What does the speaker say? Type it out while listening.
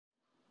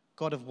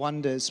God of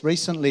wonders.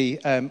 Recently,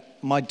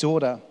 my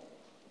daughter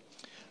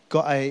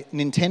got a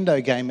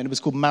Nintendo game, and it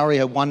was called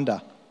Mario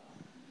Wonder.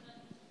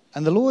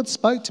 And the Lord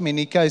spoke to me, and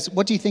he goes,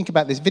 what do you think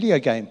about this video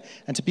game?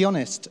 And to be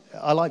honest,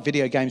 I like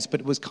video games, but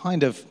it was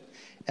kind of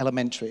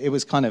elementary. It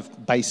was kind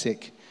of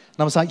basic. And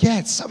I was like, yeah,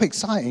 it's so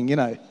exciting, you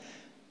know.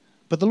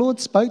 But the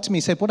Lord spoke to me,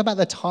 he said, what about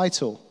the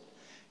title?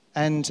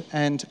 And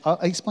I'll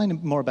explain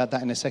more about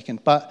that in a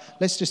second. But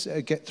let's just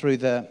get through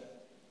the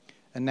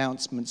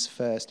announcements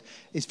first.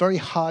 It's very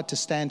hard to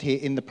stand here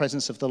in the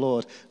presence of the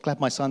Lord. Glad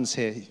my son's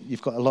here.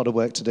 You've got a lot of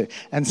work to do.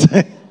 And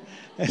so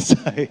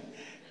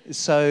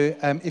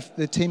if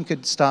the team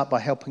could start by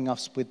helping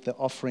us with the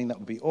offering, that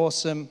would be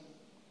awesome.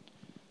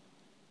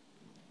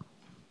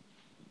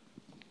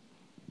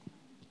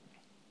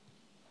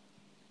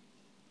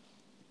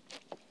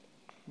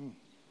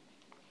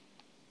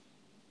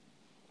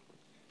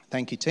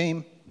 Thank you,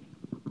 team.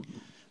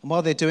 And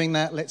while they're doing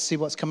that, let's see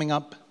what's coming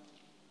up.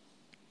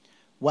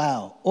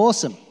 Wow,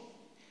 awesome.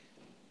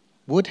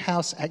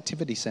 Woodhouse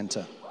Activity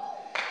Centre.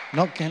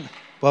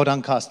 Well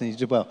done, Carsten, you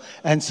did well.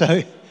 And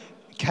so,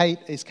 Kate,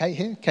 is Kate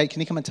here? Kate, can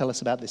you come and tell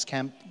us about this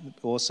camp?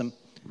 Awesome.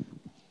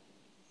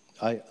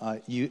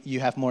 You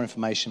have more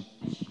information.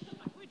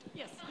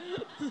 Yes.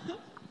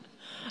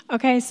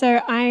 Okay,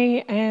 so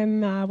I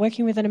am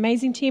working with an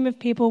amazing team of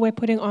people. We're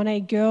putting on a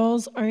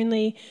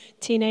girls-only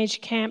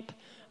teenage camp.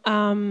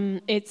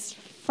 It's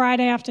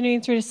Friday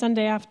afternoon through to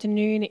Sunday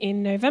afternoon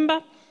in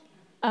November.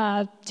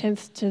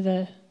 10th to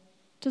the,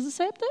 does it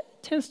say up there?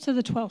 10th to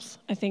the 12th,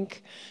 I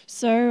think.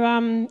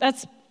 So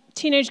that's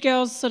teenage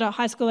girls, sort of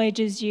high school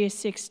ages, year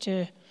 6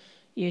 to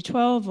year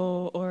 12,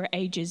 or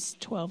ages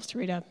 12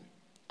 through to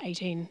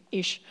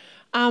 18-ish.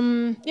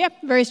 Yeah,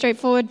 very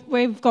straightforward.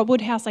 We've got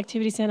Woodhouse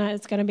Activity Centre.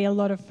 It's going to be a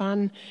lot of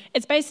fun.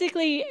 It's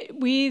basically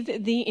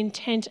with the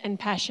intent and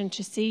passion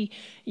to see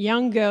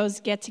young girls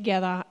get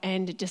together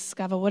and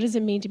discover what does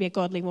it mean to be a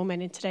godly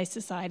woman in today's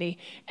society,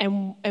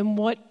 and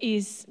what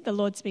is the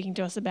Lord speaking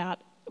to us about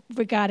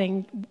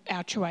regarding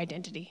our true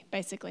identity,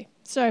 basically.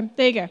 So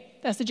there you go.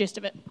 That's the gist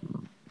of it.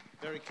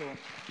 Very cool.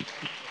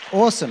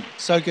 Awesome.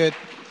 So good.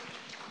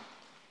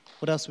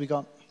 What else have we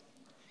got?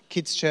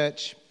 Kids'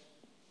 church.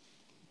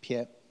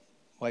 Pierre.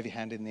 Wave your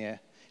hand in the air.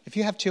 If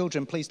you have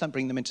children, please don't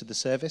bring them into the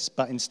service,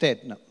 but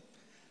instead, no.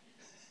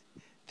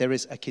 There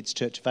is a kids'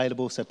 church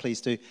available, so please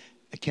do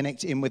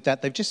connect in with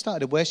that. They've just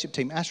started a worship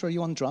team. Asher, are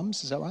you on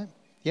drums? Is that right?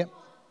 Yep.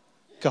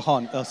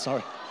 Cajon. Oh,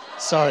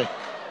 sorry.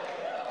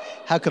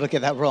 How could I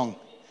get that wrong?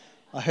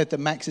 I heard that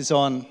Max is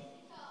on.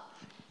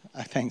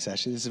 Oh, thanks,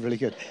 Asher. This is really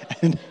good.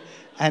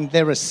 And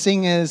there are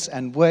singers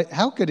and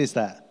how good is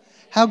that?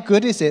 How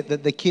good is it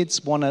that the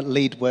kids want to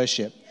lead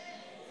worship?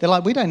 They're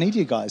like, we don't need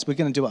you guys. We're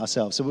going to do it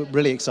ourselves. So we're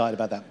really excited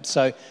about that.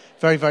 So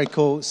very, very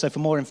cool. So for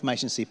more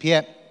information, see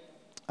Pierre.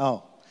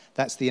 Oh,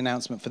 that's the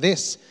announcement for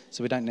this.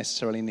 So we don't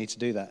necessarily need to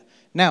do that.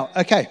 Now,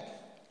 okay.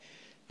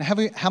 Now,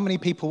 how many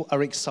people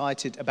are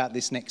excited about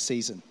this next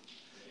season?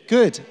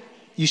 Good.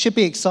 You should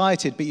be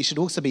excited, but you should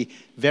also be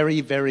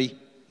very, very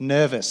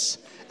nervous.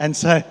 And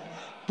so,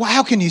 well,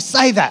 how can you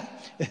say that?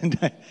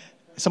 And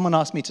someone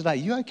asked me today,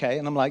 you okay?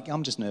 And I'm like,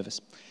 I'm just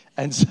nervous.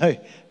 And so,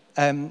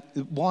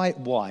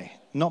 why?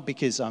 Not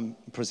because I'm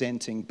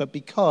presenting, but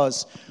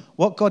because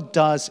what God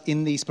does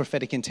in these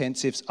prophetic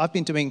intensives, I've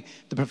been doing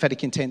the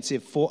prophetic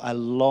intensive for a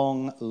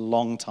long,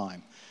 long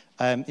time.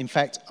 In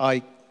fact,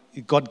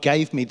 God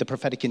gave me the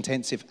prophetic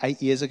intensive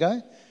 8 years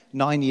ago,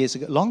 9 years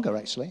ago, longer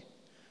actually,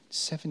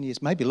 7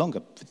 years, maybe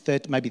longer,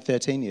 maybe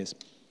 13 years.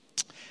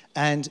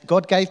 And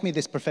God gave me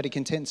this prophetic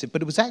intensive,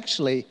 but it was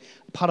actually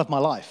part of my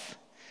life.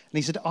 And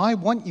he said, I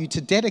want you to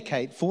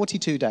dedicate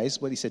 42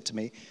 days, what he said to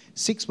me,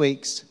 6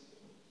 weeks,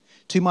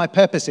 to my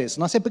purposes.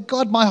 And I said, but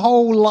God, my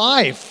whole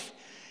life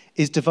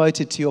is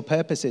devoted to your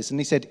purposes. And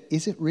he said,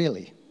 is it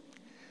really?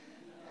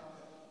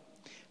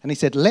 And he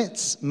said,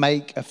 let's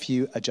make a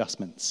few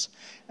adjustments.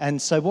 And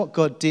so what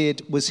God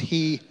did was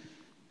he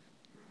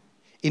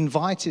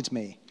invited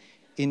me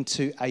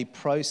into a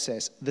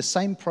process, the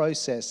same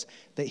process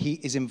that he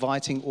is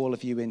inviting all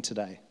of you in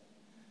today,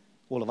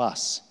 all of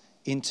us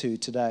into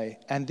today.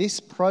 And this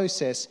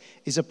process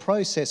is a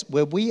process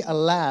where we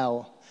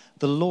allow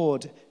the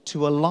Lord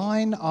to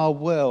align our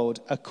world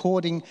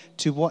according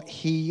to what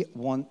he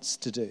wants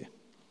to do.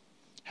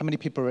 How many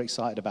people are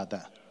excited about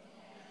that?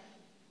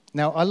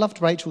 Now, I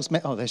loved Rachel's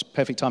there's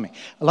perfect timing.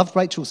 I loved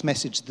Rachel's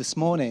message this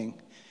morning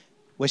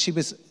where she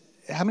was,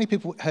 how many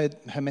people heard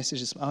her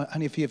messages?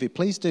 Only a few of you.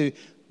 Please do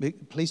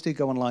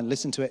go online,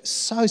 listen to it.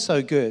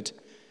 So good.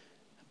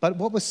 But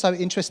what was so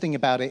interesting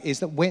about it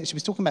is that when she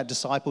was talking about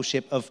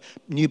discipleship of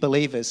new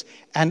believers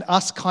and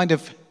us kind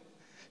of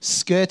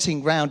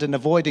skirting round and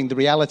avoiding the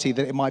reality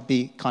that it might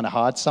be kind of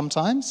hard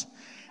sometimes.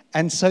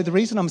 And so the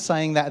reason I'm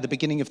saying that at the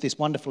beginning of this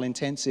wonderful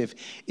intensive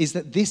is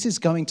that this is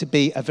going to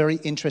be a very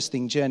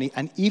interesting journey.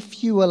 And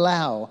if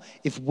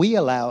we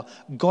allow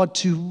God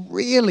to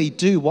really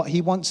do what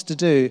he wants to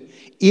do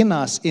in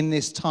us in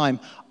this time,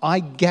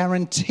 I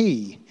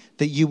guarantee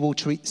that you will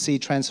see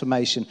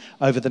transformation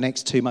over the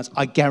next 2 months.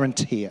 I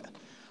guarantee it.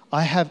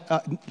 I have,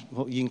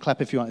 you can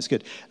clap if you want, it's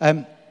good.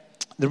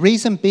 The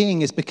reason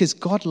being is because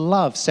God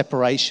loves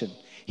separation.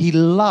 He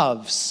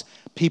loves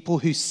people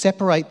who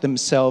separate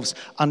themselves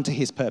unto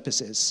his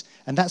purposes.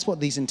 And that's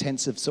what these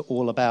intensives are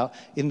all about.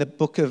 In the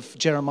book of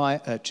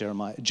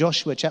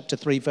Joshua chapter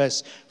 3,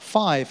 verse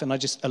 5, and I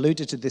just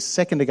alluded to this a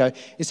second ago,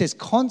 it says,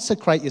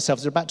 consecrate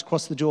yourselves. They're about to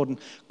cross the Jordan.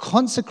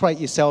 Consecrate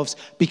yourselves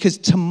because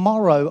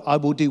tomorrow I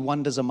will do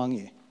wonders among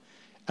you.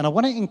 And I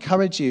want to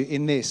encourage you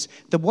in this,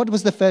 that what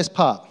was the first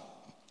part?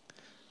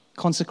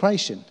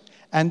 Consecration.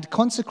 And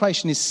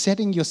consecration is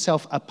setting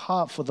yourself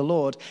apart for the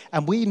Lord.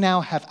 And we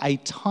now have a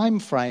time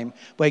frame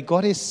where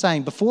God is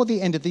saying, before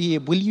the end of the year,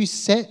 will you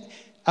set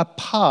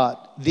apart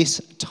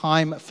this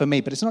time for me?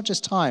 But it's not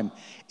just time,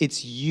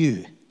 it's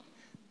you.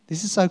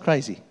 This is so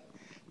crazy.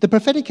 The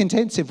prophetic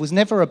intensive was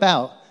never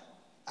about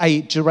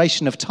a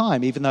duration of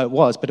time, even though it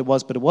was, but it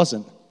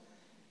wasn't.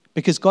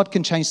 Because God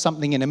can change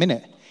something in a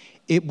minute.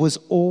 It was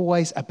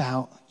always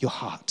about your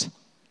heart.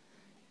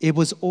 It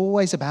was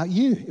always about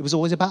you. It was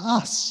always about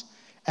us.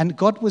 And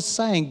God was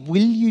saying,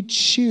 will you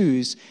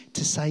choose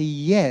to say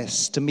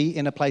yes to me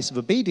in a place of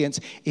obedience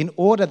in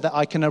order that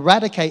I can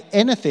eradicate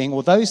anything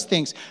or those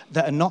things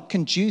that are not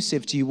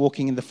conducive to you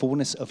walking in the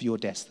fullness of your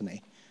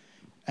destiny?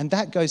 And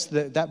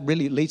that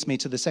really leads me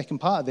to the second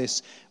part of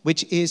this,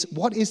 which is,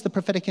 what is the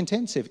prophetic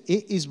intensive?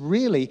 It is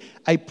really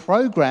a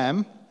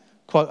program,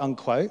 quote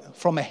unquote,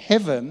 from a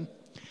heaven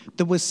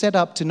that was set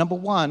up to, number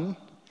one,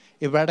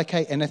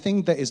 eradicate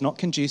anything that is not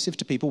conducive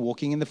to people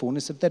walking in the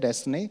fullness of their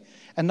destiny.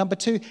 And number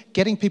two,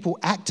 getting people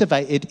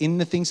activated in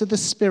the things of the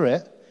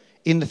Spirit,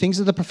 in the things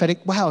of the prophetic,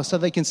 so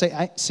they can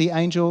see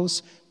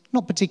angels,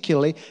 not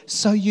particularly,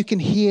 so you can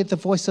hear the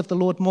voice of the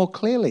Lord more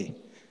clearly.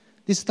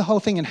 This is the whole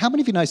thing. And how many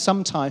of you know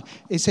sometimes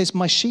it says,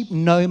 my sheep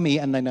know me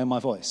and they know my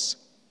voice?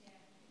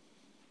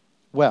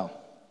 Well,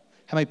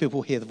 how many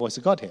people hear the voice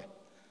of God here?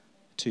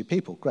 2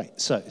 people.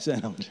 Great. So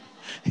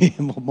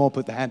more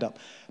put the hand up.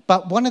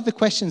 But one of the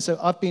questions that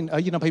I've been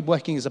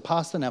working as a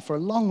pastor now for a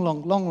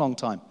long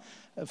time.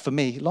 For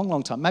me,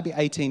 long time, maybe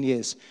 18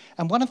 years.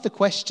 And one of the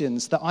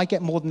questions that I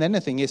get more than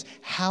anything is,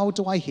 how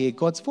do I hear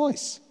God's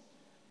voice?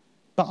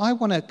 But I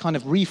want to kind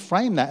of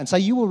reframe that and say,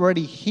 you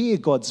already hear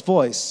God's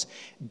voice.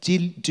 Do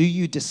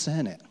you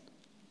discern it?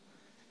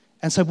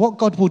 And so what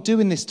God will do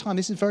in this time,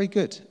 this is very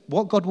good.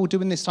 What God will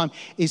do in this time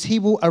is he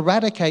will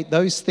eradicate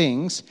those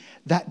things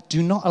that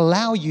do not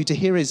allow you to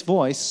hear his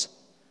voice.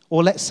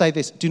 Or let's say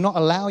this, do not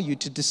allow you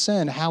to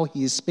discern how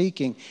he is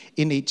speaking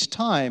in each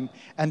time.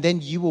 And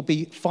then you will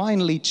be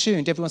finely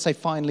tuned, everyone say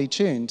finely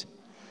tuned,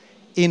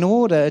 in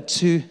order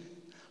to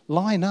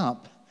line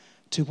up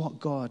to what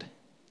God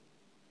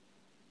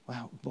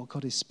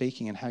is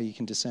speaking and how you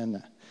can discern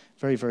that.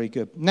 Very, very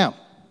good. Now,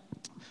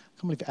 I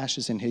can't believe Ash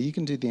is in here. You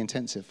can do the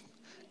intensive,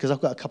 because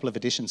I've got a couple of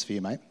additions for you,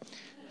 mate,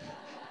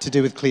 to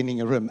do with cleaning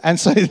your room. And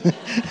so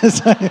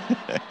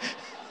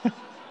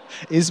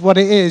is what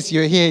it is.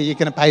 You're here, you're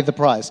going to pay the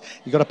price.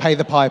 You've got to pay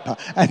the piper.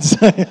 And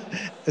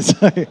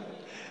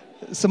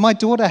so my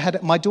daughter had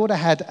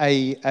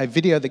a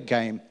video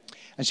game,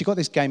 and she got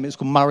this game. It was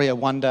called Mario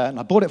Wonder, and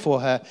I bought it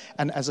for her.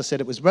 And as I said,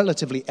 it was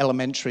relatively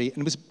elementary. And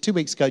it was 2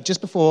 weeks ago,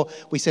 just before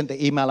we sent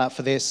the email out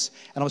for this.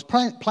 And I was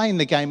playing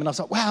the game, and I was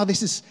like, wow,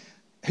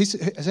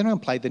 has anyone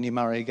played the new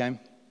Mario game?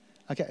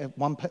 Okay,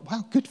 wow,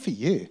 good for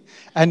you.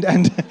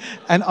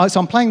 So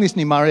I'm playing this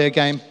new Mario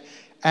game,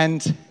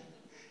 and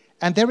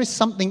there is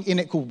something in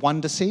it called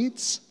wonder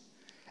seeds.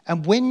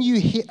 And when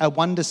you hit a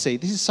wonder seed,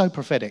 this is so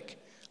prophetic.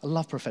 I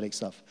love prophetic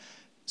stuff.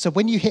 So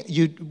when you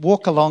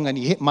walk along and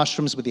you hit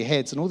mushrooms with your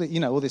heads and all that,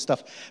 all this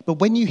stuff. But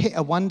when you hit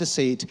a wonder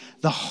seed,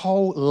 the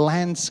whole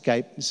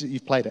landscape,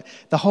 you've played it,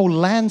 the whole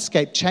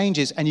landscape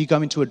changes and you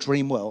go into a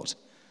dream world.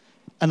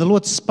 And the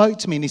Lord spoke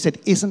to me and he said,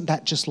 isn't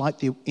that just like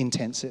the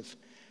intensive?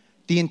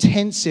 The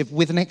intensive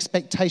with an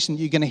expectation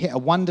that you're going to hit a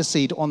wonder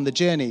seed on the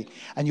journey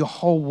and your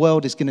whole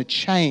world is going to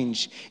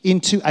change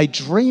into a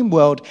dream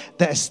world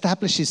that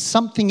establishes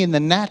something in the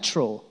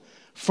natural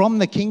from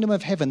the kingdom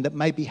of heaven that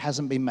maybe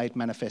hasn't been made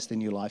manifest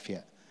in your life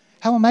yet.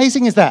 How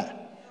amazing is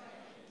that?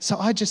 So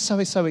I just so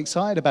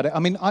excited about it. I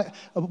mean,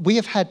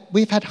 we've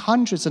had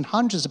hundreds and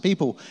hundreds of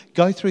people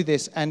go through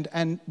this,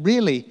 and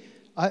really,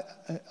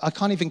 I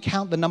can't even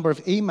count the number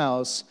of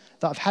emails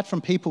that I've had from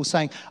people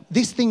saying,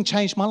 this thing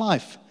changed my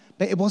life.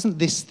 But it wasn't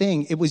this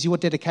thing. It was your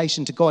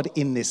dedication to God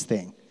in this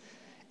thing.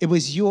 It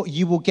was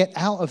you will get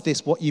out of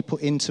this what you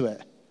put into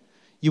it.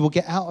 You will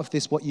get out of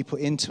this what you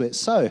put into it.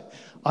 So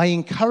I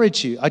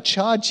encourage you, I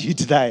charge you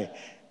today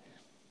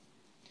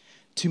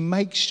to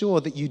make sure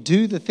that you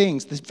do the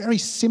things, the very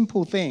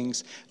simple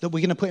things that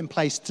we're going to put in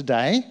place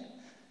today.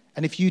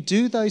 And if you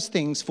do those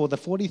things for the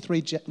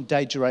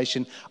 43-day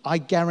duration, I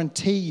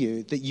guarantee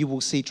you that you will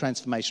see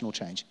transformational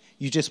change.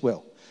 You just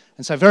will.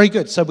 And so very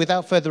good. So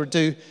without further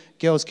ado,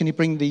 girls, can you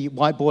bring the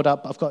whiteboard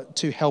up? I've got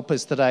 2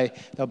 helpers today.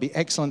 That'll be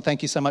excellent.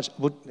 Thank you so much.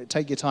 We'll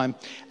take your time.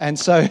 And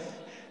so,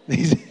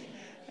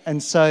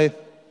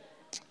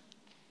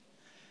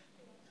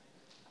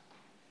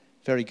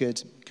 very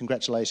good.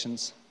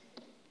 Congratulations.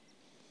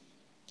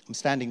 I'm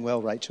standing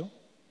well, Rachel.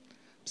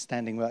 I'm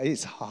standing well.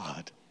 It's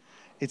hard.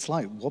 It's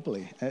like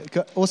wobbly.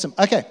 Awesome.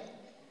 Okay.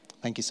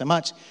 Thank you so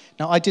much.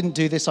 Now, I didn't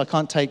do this. I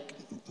can't take...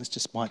 Let's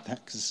just wipe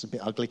that because it's a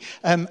bit ugly.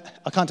 I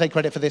can't take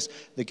credit for this.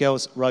 The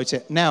girls wrote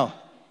it. Now,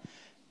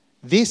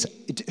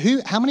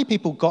 how many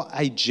people got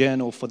a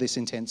journal for this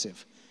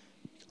intensive?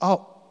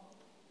 Oh,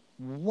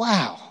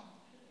 wow.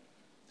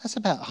 That's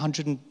about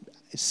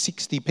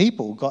 160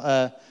 people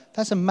got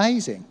that's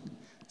amazing.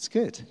 It's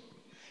good.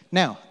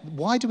 Now,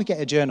 why do we get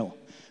a journal?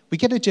 We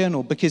get a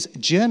journal because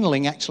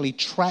journaling actually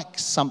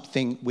tracks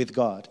something with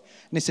God.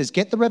 And it says,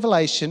 get the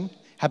revelation,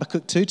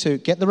 Habakkuk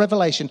 2:2, get the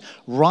revelation,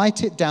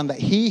 write it down that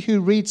he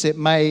who reads it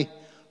may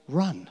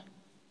run.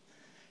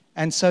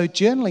 And so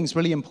journaling is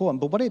really important.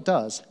 But what it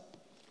does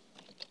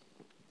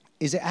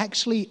is it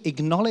actually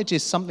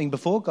acknowledges something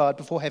before God,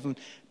 before heaven,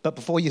 but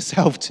before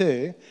yourself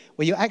too,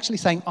 where you're actually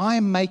saying, I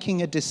am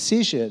making a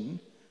decision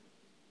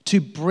to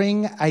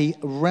bring a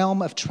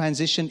realm of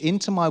transition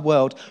into my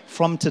world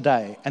from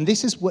today. And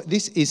this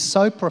is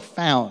so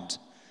profound.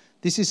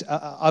 This is,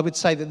 I would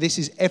say that this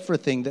is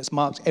everything that's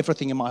marked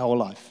everything in my whole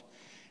life.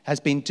 Has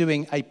been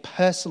doing a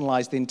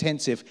personalized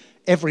intensive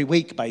every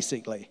week,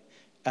 basically.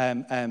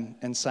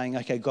 And saying,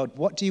 okay, God,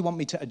 what do you want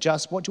me to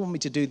adjust? What do you want me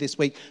to do this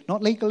week?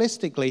 Not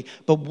legalistically,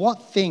 but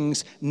what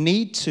things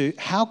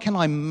how can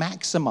I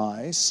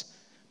maximize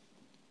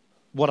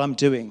what I'm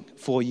doing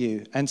for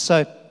you? And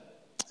so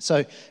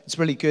it's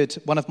really good.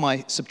 One of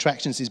my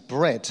subtractions is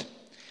bread.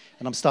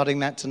 And I'm starting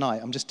that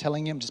tonight. I'm just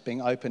telling you, I'm just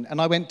being open. And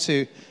I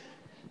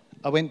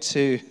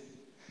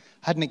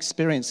had an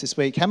experience this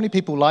week. How many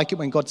people like it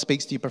when God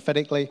speaks to you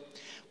prophetically?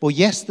 Well,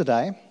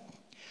 yesterday,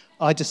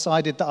 I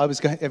decided that I was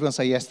going, everyone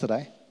say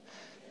yesterday,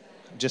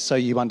 just so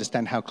you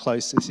understand how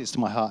close this is to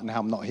my heart and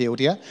how I'm not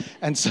healed yet.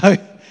 And so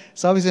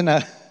I was in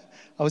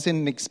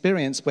an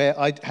experience where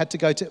I had to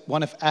go to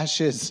one of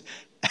Asher's.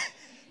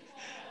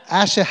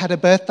 Asher had a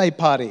birthday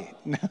party.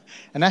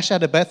 And Asher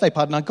had a birthday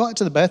party. And I got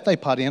to the birthday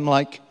party and I'm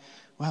like,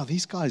 wow,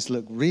 these guys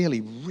look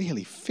really,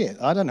 really fit.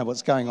 I don't know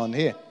what's going on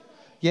here.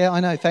 Yeah,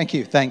 I know. Thank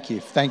you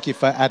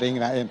for adding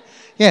that in.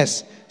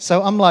 Yes.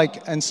 So I'm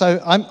like, and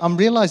so I'm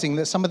realizing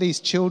that some of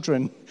these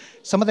children,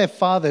 some of their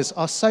fathers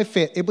are so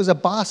fit. It was a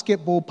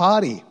basketball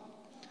party.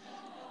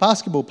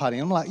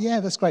 And I'm like, yeah,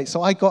 that's great.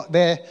 So I got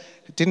there,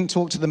 didn't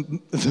talk to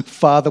the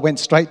father, went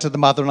straight to the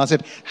mother, and I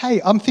said, hey,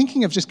 I'm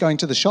thinking of just going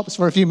to the shops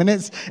for a few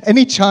minutes.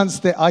 Any chance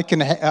that I can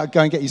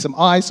go and get you some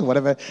ice or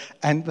whatever?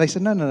 And they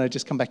said, no,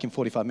 just come back in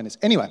 45 minutes.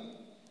 Anyway,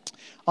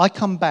 I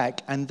come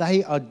back, and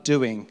they are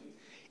doing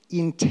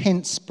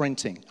intense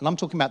sprinting. And I'm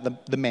talking about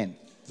the men,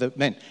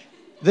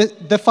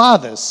 the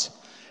fathers.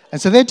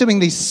 And so they're doing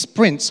these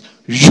sprints.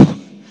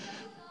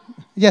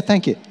 Yeah,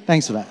 thank you.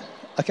 Thanks for that.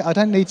 Okay, I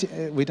don't need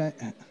to, we don't,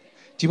 do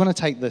you want to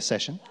take the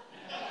session?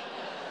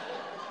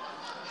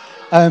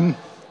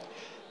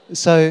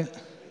 So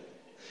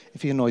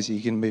if you're noisy,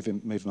 you can move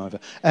them over.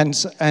 And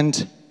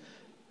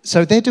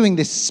so they're doing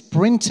this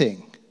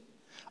sprinting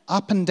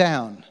up and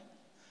down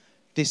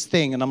this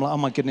thing, and I'm like, oh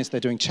my goodness, they're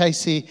doing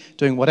chasey,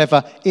 doing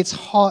whatever. It's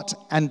hot,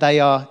 and they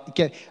are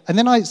and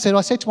then I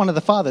said to one of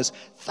the fathers,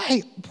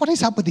 what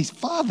is up with these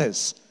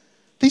fathers?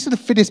 These are the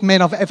fittest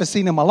men I've ever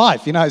seen in my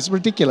life. It's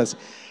ridiculous.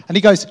 And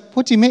he goes,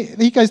 what do you mean?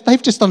 He goes,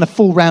 they've just done a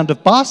full round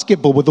of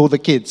basketball with all the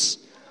kids.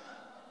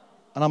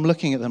 And I'm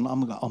looking at them,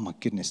 I'm like, oh my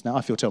goodness, now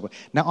I feel terrible.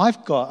 Now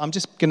I'm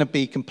just going to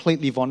be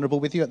completely vulnerable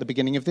with you at the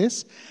beginning of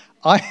this.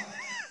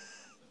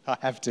 I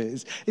have to.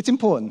 It's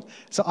important.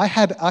 So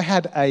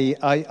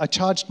I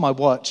charged my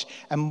watch,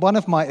 and one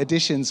of my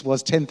additions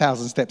was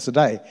 10,000 steps a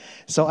day.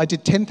 So I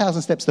did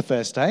 10,000 steps the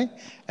first day,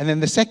 and then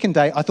the second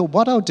day, I thought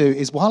what I'll do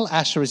is while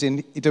Asher is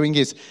doing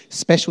his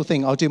special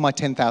thing, I'll do my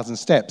 10,000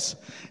 steps.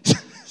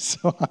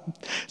 So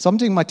I'm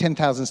doing my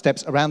 10,000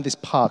 steps around this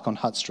park on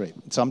Hutt Street.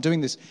 So I'm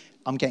doing this.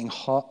 I'm getting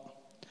hot.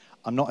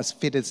 I'm not as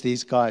fit as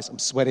these guys. I'm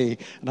sweaty,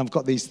 and I've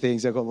got these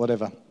things. I've got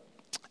whatever.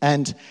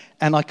 And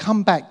I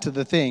come back to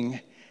the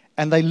thing.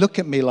 And they look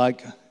at me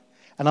like,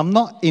 and I'm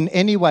not in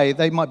any way,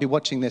 they might be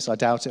watching this, I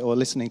doubt it, or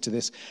listening to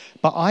this,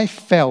 but I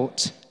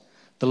felt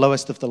the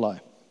lowest of the low.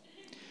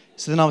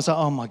 So then I was like,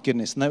 oh my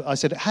goodness. And I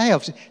said, hey,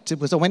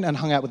 because I went and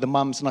hung out with the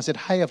mums, and I said,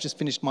 hey, I've just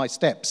finished my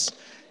steps,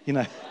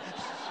 And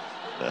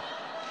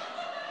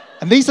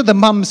these are the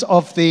mums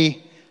of the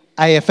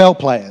AFL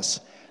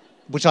players,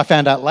 which I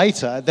found out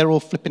later, they're all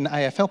flipping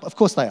AFL. Of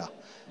course they are.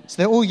 So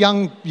they're all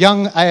young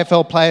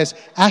AFL players.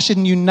 Asher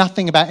knew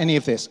nothing about any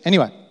of this.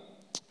 Anyway.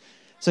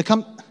 So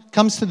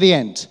comes to the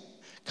end.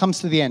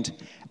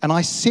 And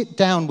I sit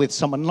down with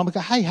someone, and I'm like,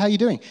 hey, how are you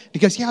doing? And he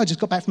goes, yeah, I just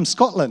got back from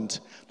Scotland.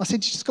 I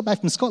said, you just got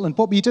back from Scotland?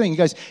 What were you doing? He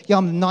goes, yeah,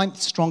 I'm the 9th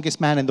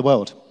strongest man in the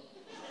world.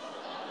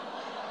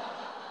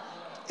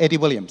 Eddie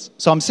Williams.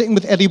 So I'm sitting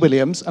with Eddie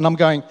Williams, and I'm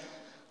going,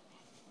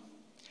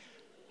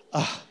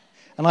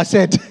 and I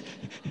said,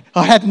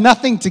 I had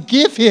nothing to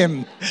give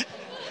him.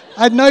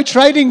 I had no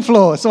trading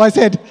floor. So I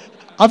said,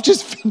 I've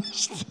just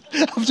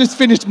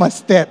finished my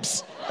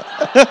steps.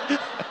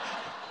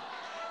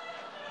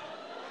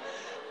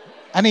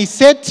 And he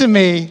said to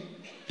me,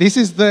 this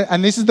is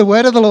the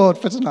word of the Lord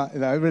for tonight.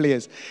 No, it really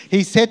is.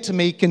 He said to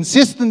me,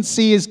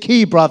 consistency is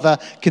key, brother.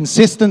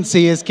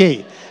 Consistency is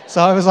key.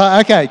 So I was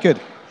like, okay,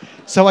 good.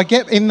 So I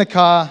get in the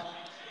car,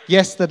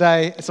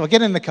 yesterday. So I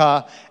get in the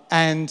car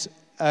and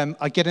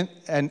I get in,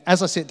 and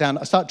as I sit down,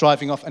 I start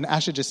driving off, and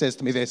Asher just says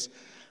to me this,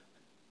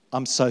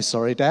 "I'm so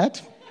sorry, Dad."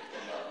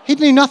 He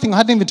knew nothing. I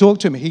hadn't even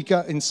talked to him. He'd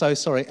go, "I'm so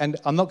sorry." And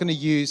I'm not going to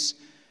use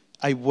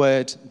a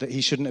word that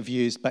he shouldn't have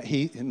used, but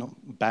not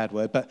a bad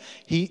word, but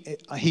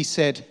he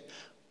said,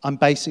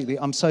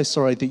 I'm so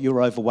sorry that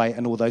you're overweight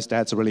and all those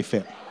dads are really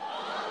fit.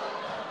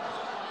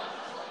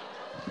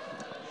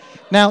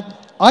 Now,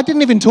 I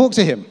didn't even talk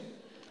to him.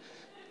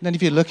 None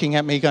of you are looking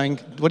at me going,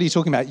 "What are you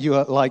talking about? You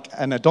are like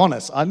an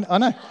Adonis." I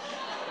know.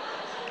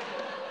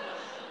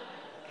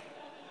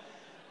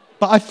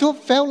 But I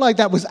felt like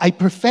that was a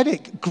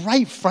prophetic,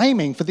 great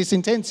framing for this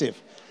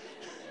intensive.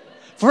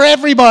 For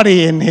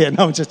everybody in here.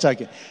 No, I'm just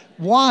joking.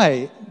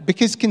 Why?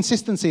 Because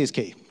consistency is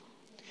key.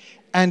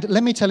 And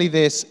let me tell you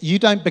this, you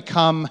don't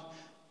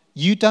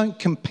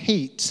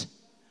compete.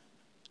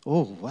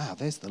 Oh, wow,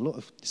 there's the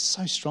Lord. It's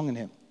so strong in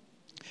him.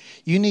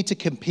 You need to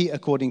compete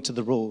according to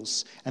the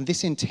rules. And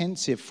this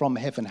intensive from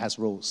heaven has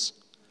rules.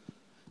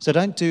 So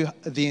don't do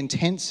the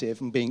intensive,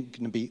 I'm going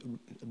to be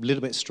a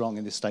little bit strong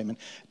in this statement.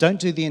 Don't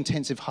do the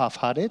intensive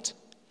half-hearted.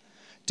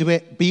 Do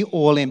it, be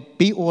all in.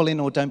 Be all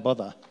in or don't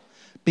bother.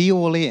 Be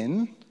all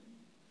in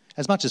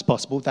as much as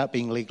possible without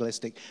being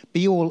legalistic.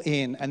 Be all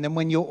in, and then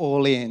when you're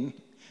all in,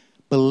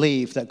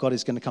 believe that God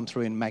is going to come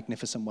through in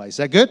magnificent ways. Is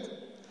that good?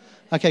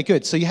 Okay,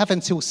 good. So you have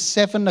until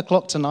 7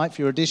 o'clock tonight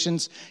for your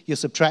additions, your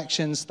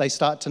subtractions. They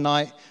start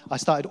tonight. I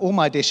started all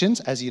my additions,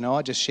 as you know,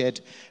 I just shared,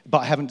 but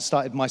I haven't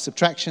started my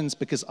subtractions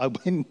because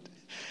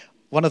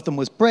one of them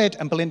was bread,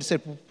 and Belinda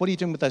said, "What are you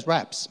doing with those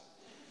wraps?"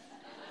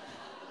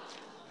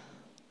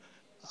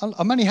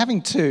 I'm only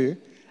having 2,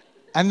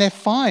 and they're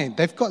fine.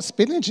 They've got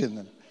spinach in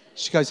them.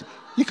 She goes,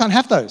 "You can't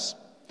have those."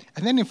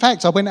 And then, in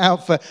fact, I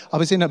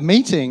was in a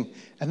meeting,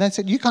 and they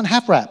said, "You can't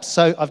have wraps."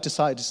 So I've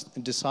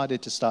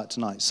decided to start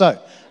tonight. So,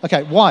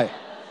 okay, why?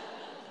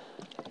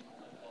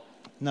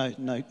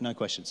 No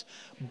questions.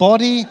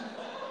 Body,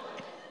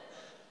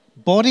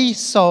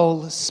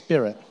 soul,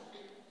 spirit.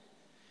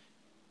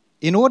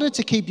 In order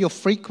to keep your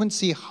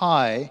frequency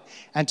high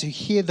and to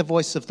hear the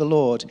voice of the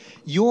Lord,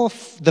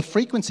 the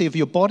frequency of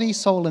your body,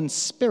 soul, and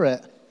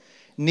spirit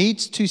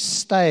needs to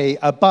stay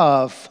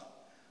above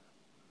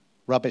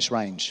rubbish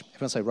range.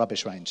 Everyone say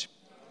rubbish range.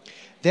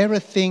 There are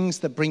things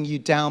that bring you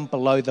down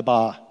below the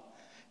bar.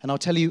 And I'll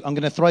tell you, I'm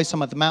going to throw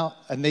some of them out.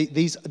 And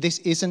this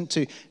isn't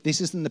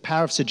the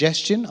power of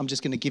suggestion. I'm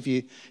just going to give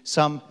you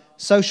some.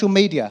 Social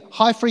media,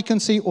 high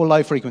frequency or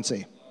low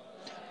frequency?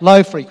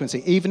 Low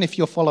frequency, even if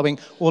you're following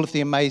all of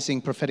the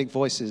amazing prophetic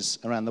voices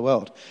around the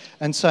world.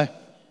 And so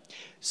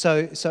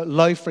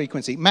low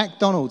frequency.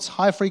 McDonald's,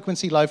 high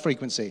frequency, low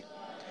frequency.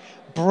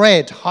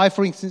 Bread, high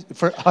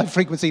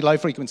frequency, low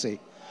frequency.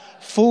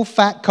 Full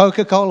fat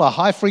Coca-Cola,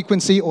 high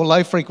frequency or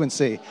low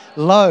frequency?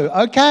 Low,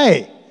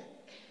 okay.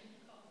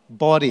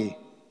 Body.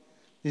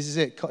 This is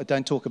it.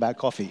 Don't talk about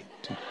coffee.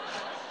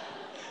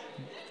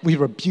 We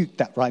rebuke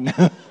that right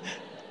now.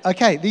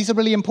 Okay, these are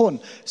really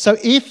important. So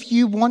if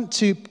you want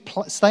to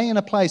stay in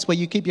a place where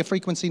you keep your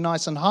frequency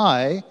nice and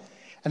high,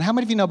 and how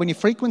many of you know when your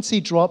frequency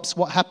drops,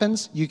 what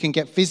happens? You can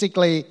get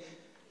physically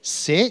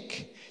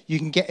sick. You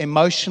can get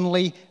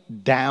emotionally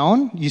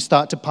down. You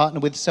start to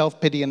partner with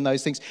self-pity and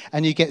those things,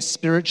 and you get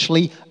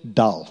spiritually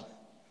dull.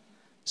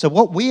 So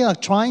what we are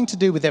trying to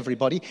do with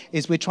everybody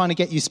is we're trying to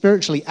get you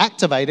spiritually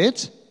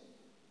activated,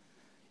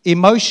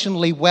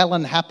 emotionally well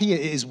and happy,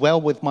 it is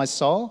well with my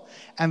soul,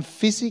 and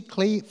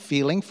physically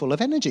feeling full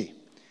of energy.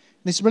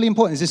 This is really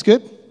important. Is this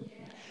good?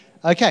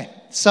 Okay,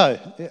 so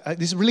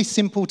this is really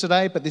simple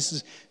today, but this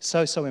is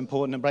so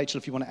important. And Rachel,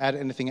 if you want to add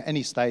anything at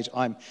any stage,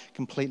 I'm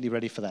completely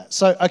ready for that.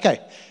 So, okay,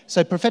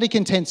 so prophetic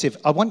intensive.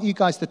 I want you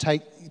guys to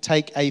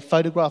take a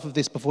photograph of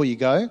this before you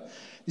go.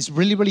 It's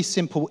really, really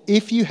simple.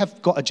 If you have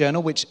got a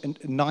journal, which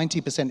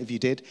 90% of you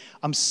did,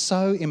 I'm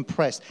so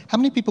impressed. How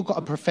many people got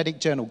a prophetic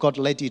journal? God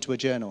led you to a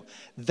journal.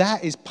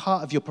 That is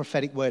part of your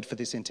prophetic word for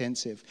this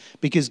intensive,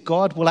 because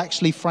God will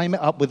actually frame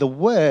it up with a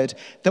word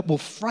that will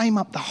frame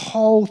up the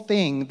whole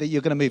thing that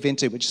you're going to move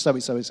into, which is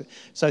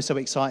so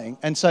exciting.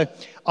 And so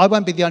I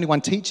won't be the only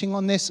one teaching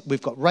on this.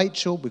 We've got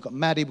Rachel, we've got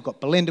Maddie, we've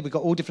got Belinda, we've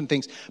got all different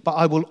things. But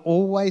I will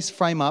always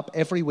frame up,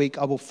 every week,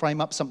 I will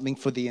frame up something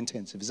for the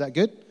intensive. Is that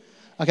good?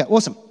 Okay,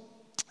 awesome.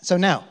 So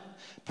now,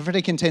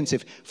 prophetic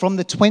intensive, from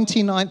the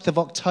 29th of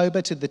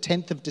October to the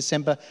 10th of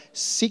December,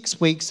 6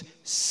 weeks,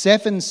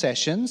 7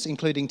 sessions,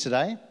 including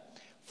today,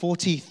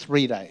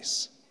 43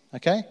 days,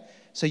 okay?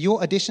 So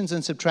your additions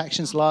and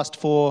subtractions last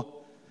for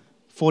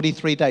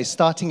 43 days,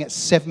 starting at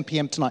 7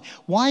 p.m. tonight.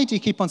 Why do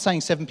you keep on saying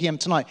 7 p.m.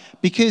 tonight?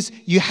 Because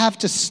you have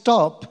to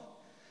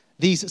stop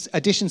these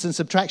additions and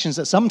subtractions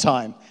at some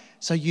time.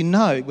 So you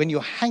know when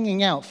you're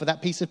hanging out for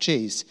that piece of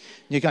cheese,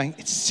 you're going,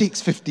 it's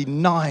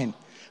 6:59.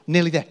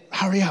 Nearly there.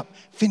 Hurry up.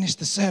 Finish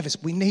the service.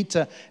 We need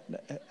to.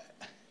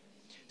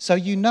 So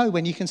you know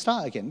when you can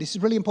start again. This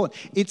is really important.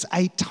 It's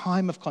a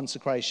time of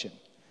consecration.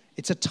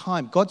 It's a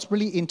time. God's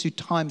really into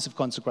times of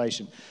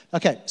consecration.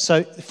 Okay,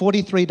 so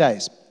 43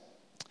 days.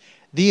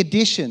 The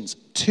additions,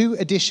 2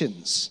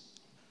 additions.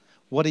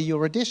 What are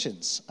your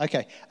additions?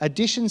 Okay,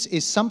 additions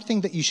is something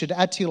that you should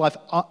add to your life,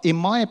 in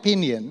my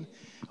opinion,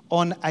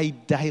 on a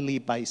daily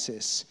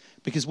basis.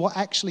 Because what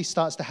actually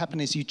starts to happen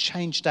is you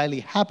change daily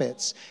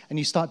habits and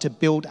you start to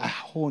build a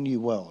whole new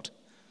world,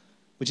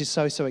 which is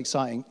so, so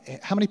exciting.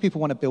 How many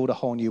people want to build a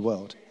whole new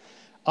world?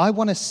 I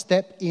want to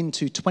step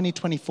into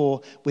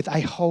 2024 with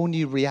a whole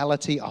new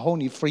reality, a whole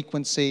new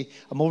frequency.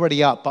 I'm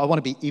already up, but I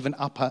want to be even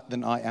upper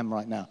than I am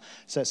right now.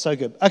 So it's so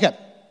good. Okay,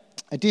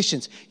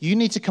 additions. You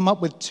need to come up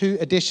with 2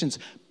 additions,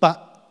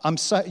 but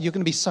you're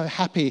going to be so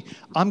happy.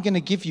 We are going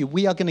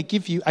to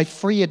give you a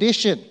free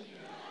addition.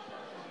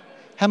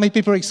 How many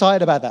people are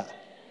excited about that?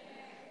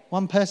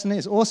 One person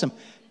is. Awesome.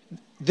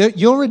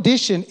 Your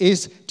addition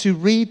is to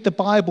read the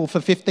Bible for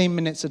 15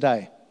 minutes a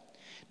day.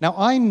 Now,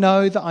 I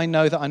know,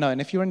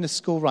 and if you're in the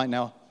school right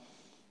now,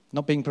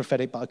 not being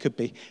prophetic, but I could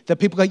be, that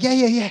people go,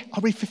 yeah,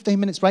 I'll read 15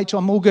 minutes, Rachel,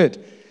 I'm all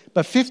good.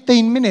 But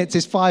 15 minutes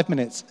is 5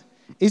 minutes.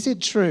 Is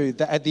it true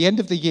that at the end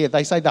of the year,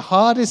 they say the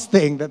hardest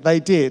thing that they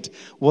did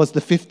was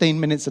the 15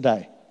 minutes a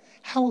day?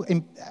 How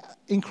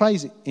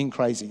crazy.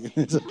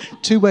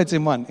 2 words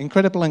in one,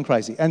 incredible and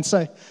crazy. And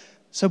so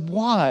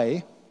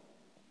why?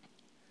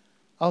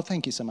 Oh,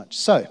 thank you so much.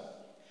 So,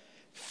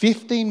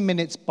 15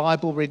 minutes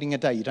Bible reading a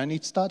day. You don't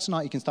need to start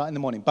tonight, you can start in the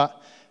morning. But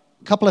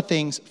a couple of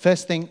things.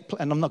 First thing,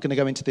 and I'm not going to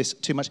go into this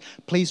too much,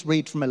 please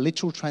read from a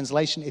literal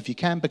translation if you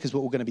can, because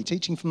we're all going to be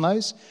teaching from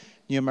those.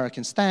 New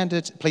American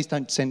Standard. Please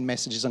don't send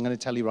messages, I'm going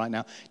to tell you right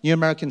now. New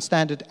American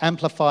Standard,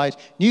 Amplified,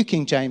 New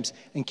King James,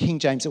 and King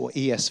James or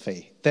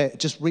ESV.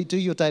 Just do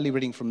your daily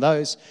reading from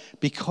those,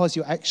 because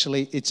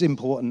it's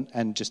important,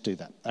 and just do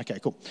that. Okay,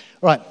 cool.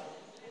 All right.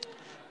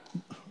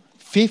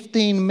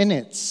 15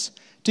 minutes.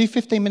 Do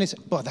 15 minutes.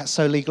 Boy, that's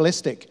so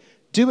legalistic.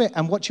 Do it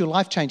and watch your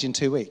life change in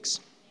 2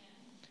 weeks.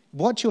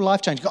 Watch your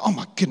life change. Go, oh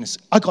my goodness,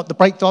 I got the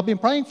breakthrough I've been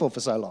praying for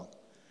so long.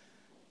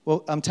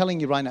 Well, I'm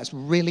telling you right now, it's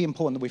really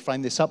important that we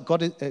frame this up.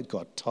 God or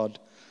Todd,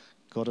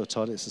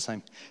 it's the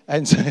same.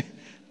 And so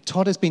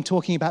Todd has been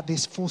talking about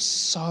this for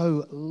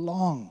so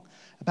long,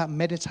 about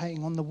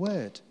meditating on the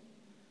word.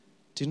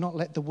 Do not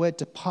let the word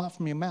depart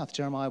from your mouth,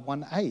 Jeremiah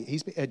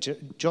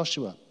 1:8.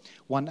 Joshua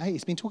 1:8.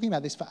 He's been talking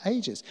about this for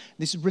ages.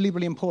 This is really,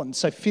 really important.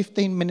 So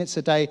 15 minutes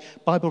a day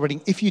Bible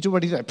reading. If you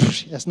already do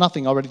it, that's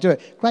nothing, I already do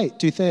it. Great,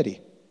 do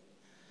 30.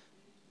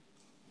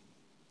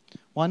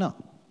 Why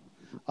not?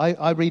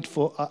 I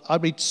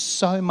read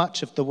so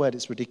much of the word,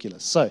 it's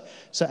ridiculous. So,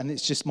 and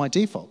it's just my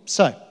default.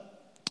 So,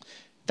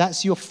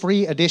 that's your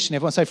free edition.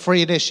 Everyone say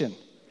free edition.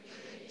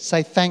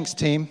 Say thanks,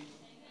 team.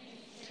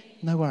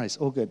 No worries,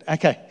 all good.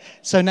 Okay,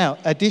 so now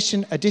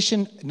addition.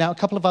 Now a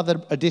couple of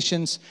other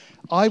additions.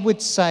 I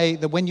would say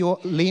that when you're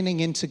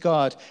leaning into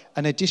God,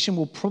 an addition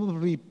will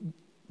probably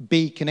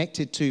be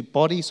connected to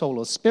body, soul,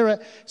 or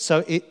spirit.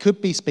 So it could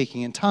be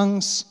speaking in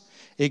tongues.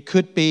 It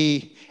could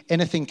be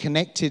anything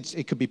connected.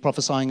 It could be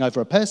prophesying over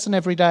a person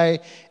every day.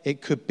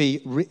 It could be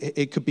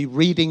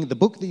reading the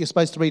book that you're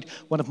supposed to read.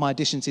 One of my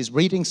additions is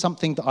reading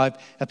something that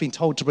I've been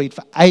told to read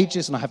for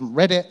ages and I haven't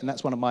read it, and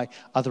that's one of my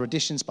other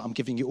additions, but I'm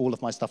giving you all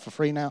of my stuff for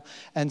free now.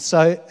 And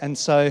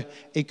so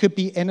it could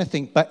be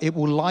anything, but it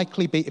will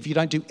likely be, if you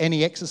don't do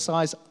any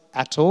exercise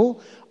at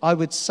all, I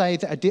would say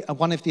that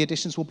one of the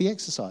additions will be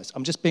exercise.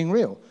 I'm just being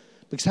real.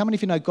 Because how many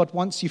of you know God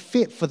wants you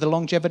fit for the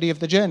longevity of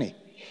the journey?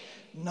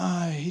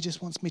 No, he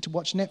just wants me to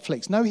watch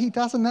Netflix. No, he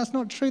doesn't. That's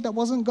not true. That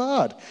wasn't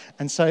God.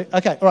 And so,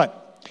 okay, all right.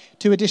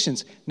 2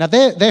 additions. Now,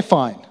 they're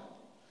fine.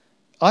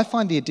 I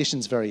find the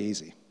additions very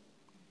easy.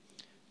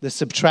 The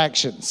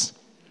subtractions.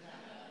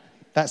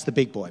 That's the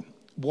big boy.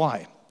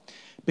 Why?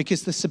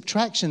 Because the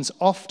subtractions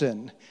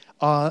often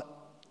are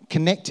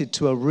connected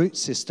to a root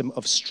system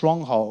of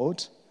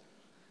stronghold,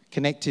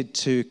 connected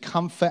to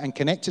comfort, and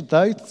connected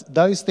to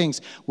those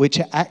things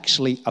which are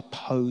actually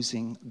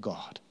opposing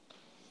God.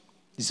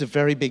 This is a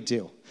very big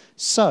deal.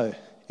 So,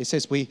 it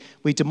says we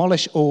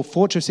demolish all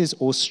fortresses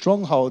or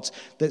strongholds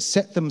that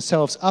set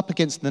themselves up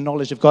against the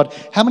knowledge of God.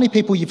 How many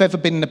people you've ever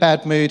been in a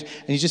bad mood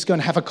and you just go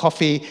and have a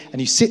coffee and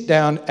you sit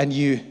down and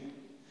you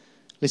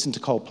listen to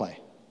Coldplay?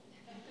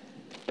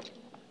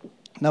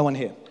 No one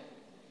here.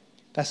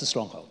 That's a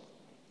stronghold.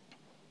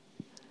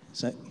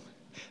 So,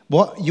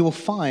 what you will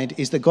find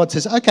is that God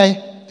says,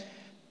 okay,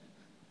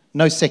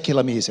 no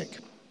secular music.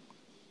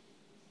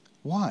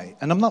 Why?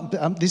 And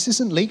this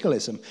isn't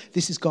legalism.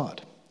 This is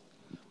God.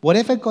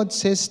 Whatever God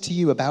says to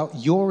you about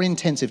your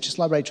intensive, just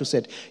like Rachel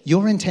said,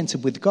 your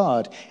intensive with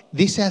God,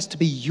 this has to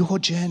be your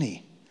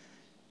journey.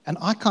 And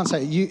I can't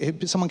say,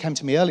 someone came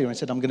to me earlier and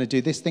said, I'm going to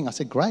do this thing. I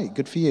said, great,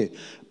 good for you.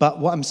 But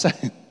what I'm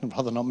saying,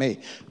 rather not me,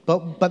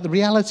 but the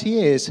reality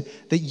is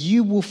that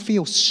you will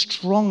feel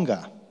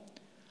stronger,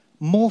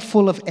 more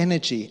full of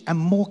energy, and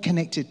more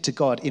connected to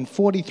God in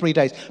 43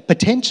 days,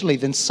 potentially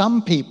than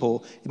some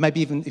people,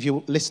 maybe even if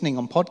you're listening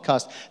on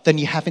podcast, than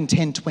you have in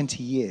 10,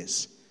 20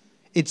 years.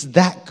 It's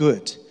that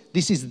good.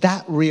 This is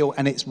that real,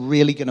 and it's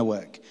really going to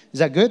work. Is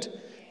that good?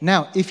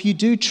 Now, if you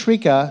do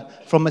trigger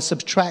from a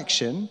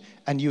subtraction,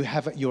 and you're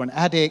an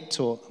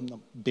addict, or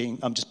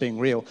I'm just being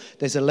real,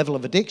 there's a level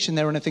of addiction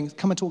there and anything,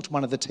 come and talk to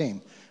one of the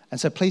team. And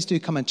so please do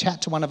come and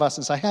chat to one of us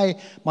and say, hey,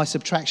 my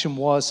subtraction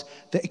was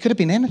that. It could have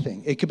been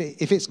anything. It could be,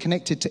 if it's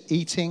connected to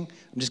eating,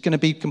 I'm just going to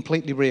be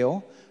completely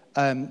real.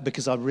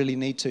 Because I really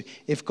need to.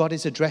 If God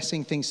is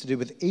addressing things to do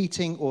with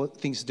eating or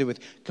things to do with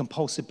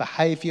compulsive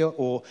behavior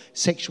or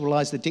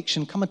sexualized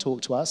addiction, come and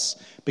talk to us,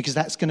 because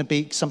that's going to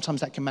be, sometimes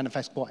that can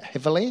manifest quite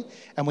heavily.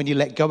 And when you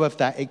let go of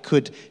that, it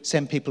could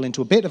send people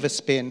into a bit of a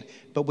spin.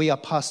 But we are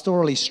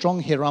pastorally strong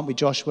here, aren't we,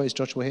 Joshua? Is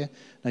Joshua here?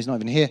 No, he's not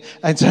even here.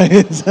 And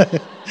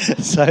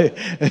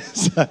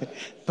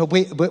but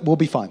we'll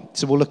be fine.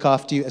 So we'll look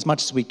after you as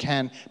much as we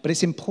can. But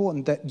it's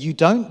important that you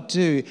don't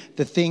do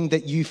the thing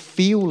that you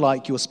feel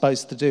like you're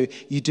supposed to do.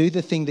 You do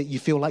the thing that you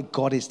feel like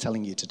God is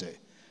telling you to do.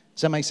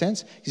 Does that make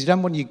sense? Because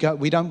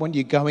we don't want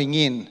you going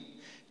in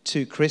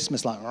to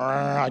Christmas like,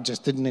 I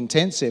just did an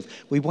intensive.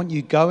 We want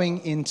you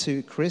going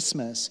into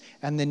Christmas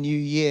and the new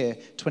year,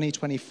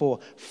 2024,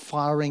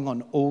 firing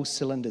on all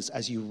cylinders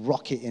as you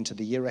rocket into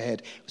the year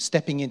ahead,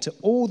 stepping into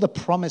all the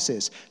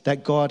promises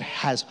that God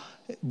has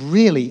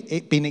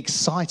really been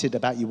excited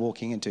about you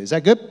walking into. Is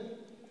that good?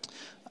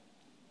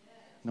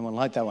 No one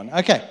liked that one.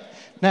 Okay.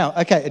 Now,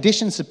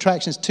 additions,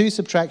 subtractions,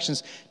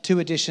 two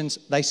additions.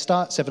 They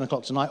start 7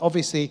 o'clock tonight.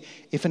 Obviously,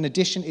 if an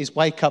addition is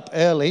wake up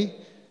early,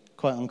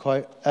 quote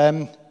unquote,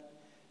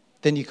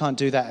 then you can't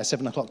do that at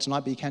 7 o'clock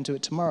tonight, but you can do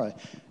it tomorrow.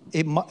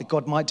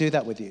 God might do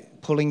that with you,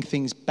 pulling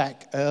things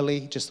back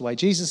early, just the way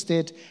Jesus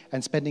did,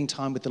 and spending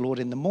time with the Lord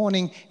in the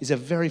morning is a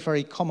very,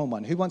 very common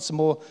one. Who wants some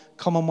more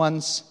common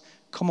ones?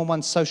 Common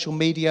one, social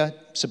media,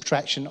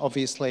 subtraction,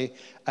 obviously.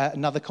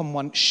 Another common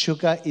one,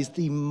 sugar, is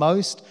the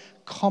most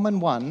common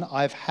one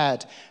I've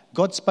had.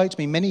 God spoke to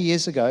me many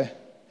years ago.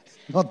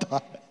 Not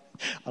that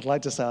I'd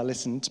like to say I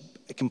listened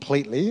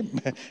completely,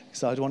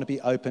 because I want to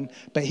be open.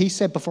 But he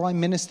said before I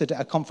ministered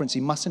at a conference,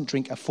 you mustn't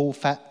drink a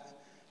full-fat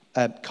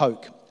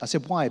Coke. I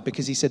said, why?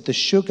 Because he said the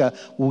sugar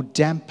will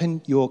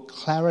dampen your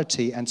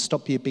clarity and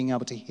stop you being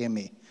able to hear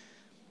me.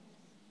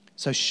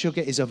 So sugar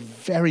is a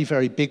very,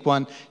 very big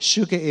one.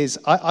 Sugar is,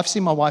 I've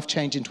seen my wife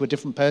change into a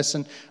different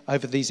person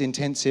over these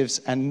intensives,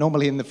 and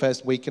normally in the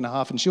first week and a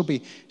half, and she'll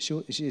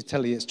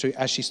tell you it's true,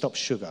 as she stops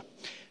sugar.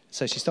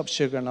 So she stops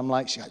sugar, and I'm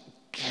like, she's like,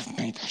 give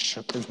me the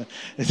sugar.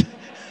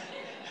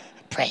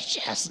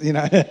 Precious, you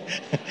know.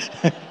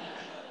 But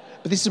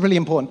this is a really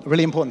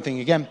important thing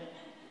again.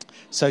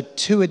 So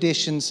 2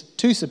 additions,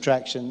 2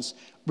 subtractions,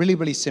 really,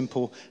 really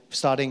simple,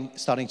 starting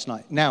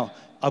tonight. Now,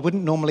 I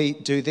wouldn't normally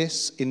do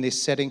this in this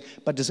setting,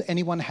 but does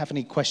anyone have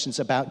any questions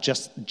about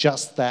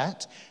just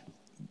that?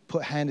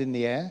 Put a hand in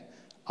the air.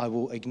 I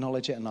will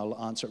acknowledge it and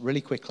I'll answer it really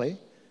quickly.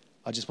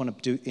 I just want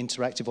to do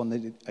interactive on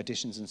the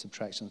additions and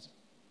subtractions.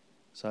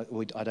 So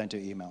I don't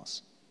do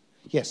emails.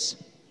 Yes?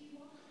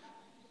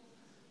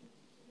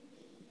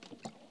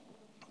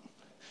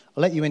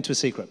 I'll let you into a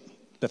secret,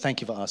 but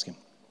thank you for asking.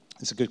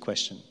 It's a good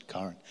question,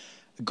 Karen.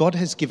 God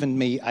has given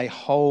me a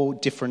whole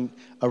different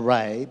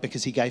array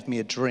because he gave me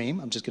a dream.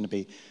 I'm just going to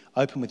be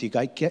open with you.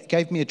 He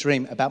gave me a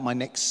dream about my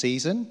next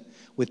season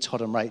with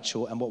Todd and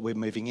Rachel and what we're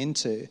moving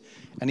into.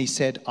 And he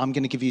said, I'm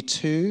going to give you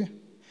 2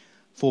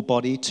 for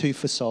body, 2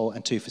 for soul,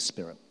 and 2 for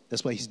spirit.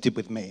 That's what he did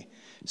with me.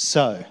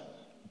 So,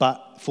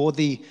 but for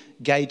the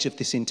gauge of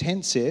this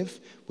intensive,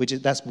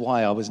 that's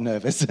why I was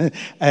nervous.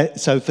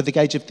 So for the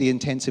gauge of the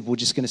intensive, we're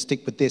just going to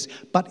stick with this.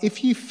 But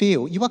if you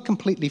feel, you are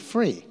completely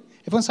free.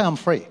 Everyone say, I'm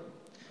free.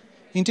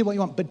 You can do what you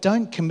want, but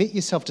don't commit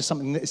yourself to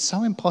something that is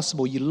so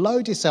impossible. You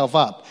load yourself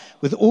up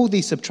with all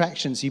these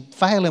subtractions. You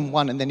fail in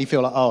one, and then you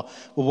feel like, oh,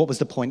 well, what was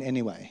the point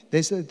anyway?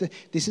 This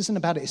isn't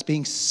about it. It's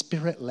being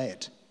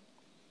Spirit-led.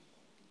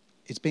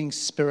 It's being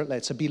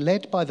Spirit-led. So be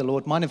led by the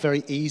Lord. Mine are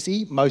very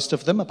easy, most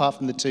of them, apart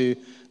from the 2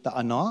 that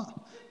are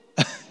not.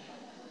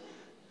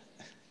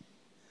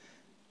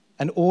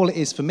 And all it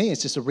is for me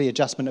is just a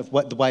readjustment of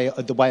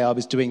the way I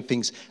was doing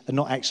things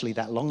not actually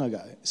that long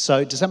ago.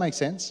 So does that make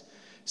sense?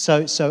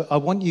 So I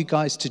want you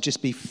guys to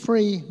just be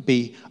free,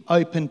 be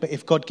open, but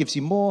if God gives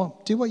you more,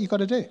 do what you got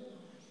to do.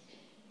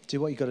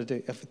 Do what you got to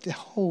do. If the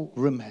whole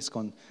room has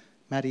gone,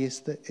 Maddie,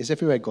 is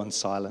everywhere gone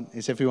silent?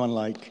 Is everyone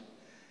like,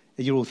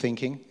 are you all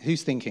thinking?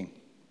 Who's thinking?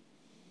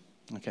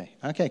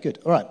 Okay, good.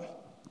 All right.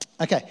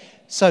 Okay,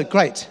 so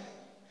great.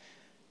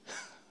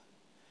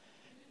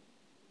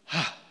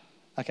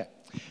 Okay.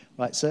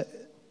 Right, so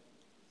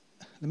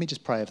let me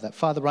just pray over that.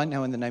 Father, right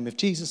now in the name of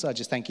Jesus, I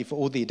just thank you for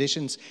all the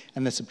additions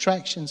and the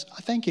subtractions. I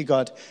thank you,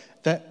 God,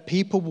 that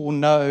people will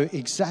know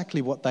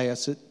exactly what they are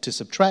to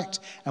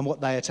subtract and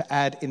what they are to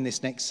add in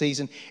this next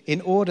season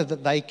in order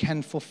that they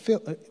can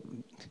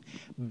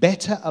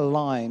better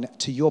align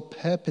to your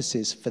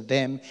purposes for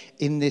them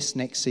in this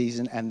next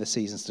season and the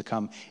seasons to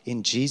come.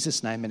 In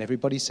Jesus' name, and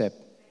everybody said,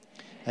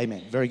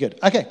 amen. Very good.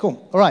 Okay,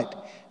 cool. All right,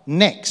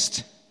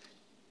 next.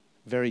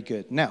 Very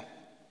good. Now,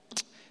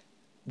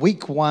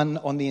 week 1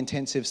 on the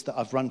intensives that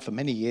I've run for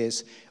many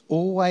years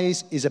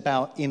always is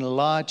about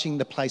enlarging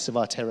the place of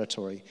our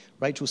territory.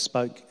 Rachel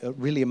spoke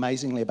really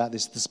amazingly about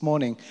this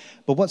morning.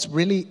 But what's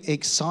really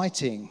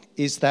exciting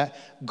is that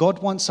God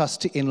wants us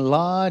to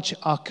enlarge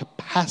our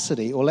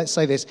capacity, or let's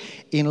say this,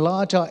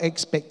 enlarge our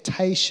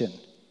expectation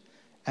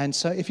And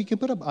so if you could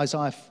put up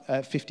Isaiah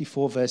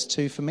 54 verse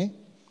 2 for me.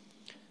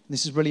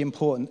 This is really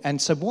important.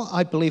 And so what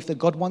I believe that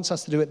God wants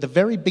us to do at the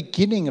very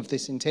beginning of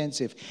this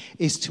intensive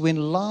is to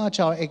enlarge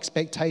our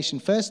expectation,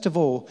 first of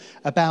all,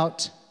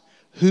 about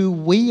who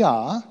we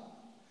are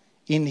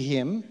in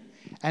him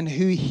and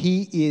who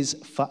he is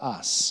for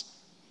us.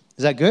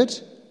 Is that good?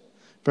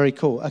 Very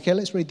cool. Okay,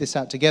 let's read this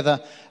out together.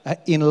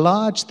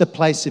 Enlarge the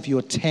place of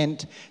your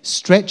tent,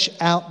 stretch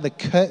out the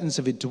curtains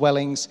of your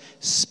dwellings,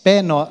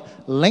 spare not,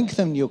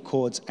 lengthen your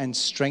cords, and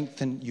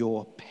strengthen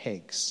your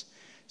pegs.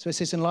 So it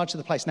says enlarge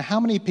the place. Now, how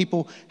many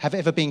people have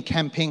ever been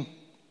camping?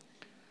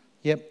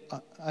 Yep,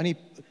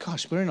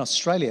 we're in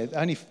Australia.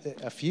 Only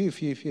a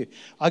few.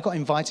 I got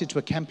invited to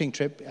a camping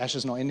trip.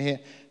 Asher's not in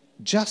here.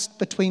 Just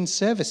between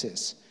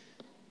services.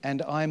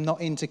 And I'm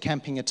not into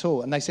camping at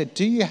all. And they said,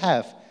 do you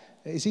have,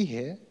 is he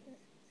here?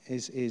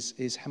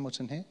 Is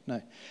Hamilton here?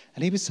 No.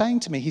 And he was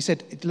saying to me, he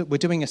said, look, we're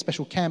doing a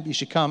special camp, you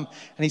should come.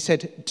 And he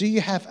said, do you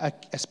have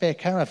a spare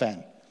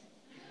caravan?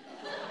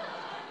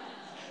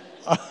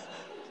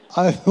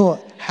 I thought,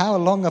 how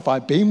long have I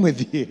been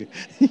with you?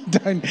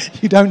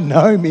 You don't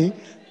know me.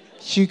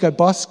 Hugo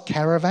Boss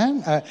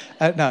caravan?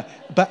 No.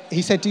 But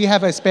he said, do you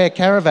have a spare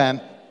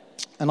caravan?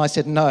 And I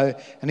said, no.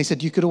 And he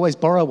said, you could always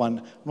borrow one.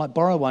 I'm like,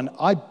 borrow one?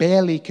 I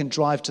barely can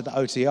drive to the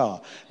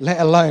OTR, let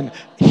alone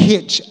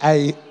hitch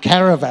a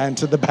caravan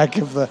to the back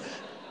of the...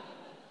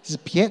 This is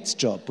Piet's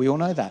job. We all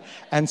know that.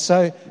 And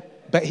so,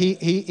 but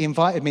he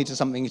invited me to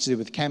something to do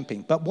with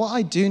camping. But what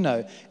I do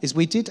know is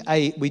we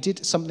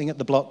did something at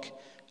the block.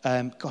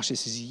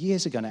 This is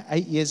years ago now,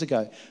 8 years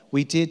ago.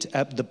 We did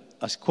I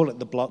call it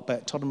the block,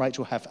 but Todd and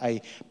Rachel have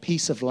a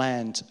piece of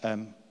land.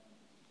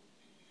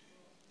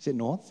 Is it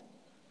north?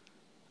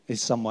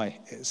 It's somewhere.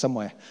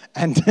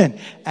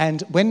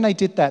 And when they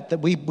did that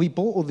we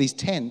bought all these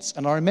tents,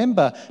 and I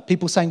remember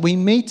people saying, we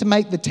need to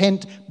make the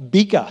tent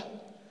bigger.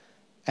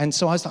 And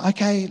so I was like,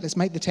 okay, let's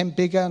make the tent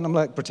bigger. And I'm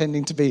like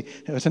pretending to be,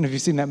 I don't know if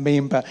you've seen that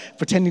meme, but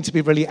pretending to be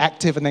really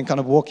active and then kind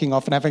of walking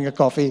off and having a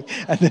coffee.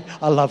 And then,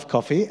 I love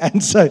coffee.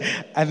 And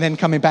then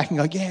coming back and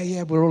going,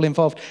 yeah, we're all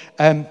involved.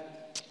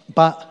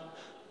 But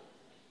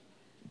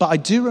I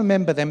do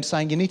remember them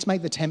saying, you need to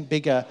make the tent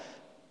bigger.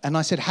 And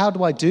I said, how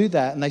do I do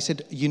that? And they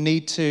said, you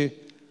need to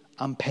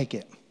unpeg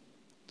it.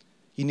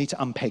 You need to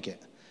unpeg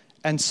it.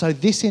 And so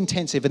this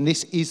intensive, and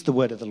this is the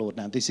word of the Lord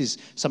now, this is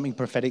something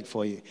prophetic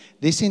for you.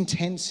 This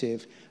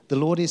intensive, the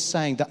Lord is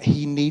saying that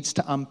he needs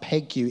to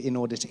unpeg you in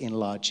order to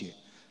enlarge you.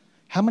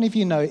 How many of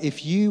you know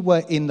if you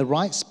were in the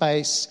right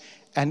space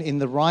and in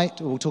the right,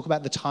 we'll talk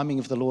about the timing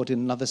of the Lord in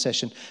another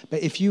session,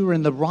 but if you were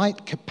in the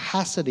right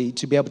capacity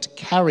to be able to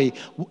carry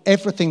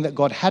everything that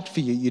God had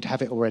for you, you'd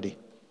have it already.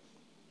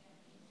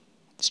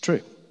 It's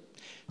true.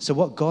 So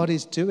what God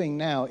is doing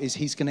now is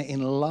he's going to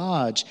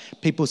enlarge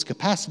people's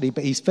capacity,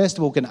 but he's first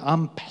of all going to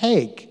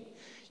unpeg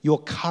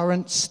your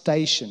current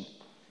station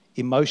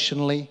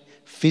emotionally,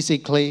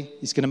 physically.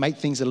 He's going to make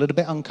things a little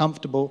bit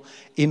uncomfortable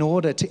in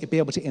order to be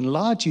able to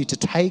enlarge you to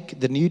take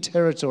the new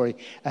territory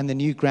and the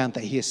new ground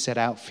that he has set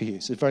out for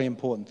you. So it's very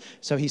important.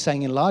 So he's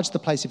saying enlarge the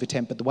place of your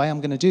tent, but the way I'm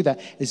going to do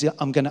that is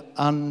I'm going to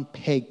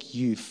unpeg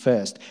you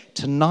first.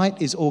 Tonight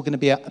is all going to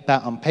be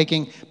about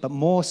unpegging, but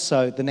more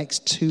so the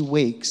next 2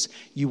 weeks,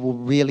 you will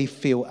really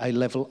feel a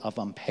level of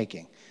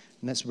unpegging.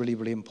 And that's really,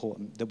 really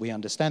important that we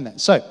understand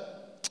that. So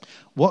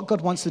what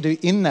God wants to do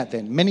in that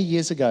then, many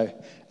years ago,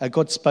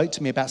 God spoke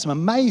to me about some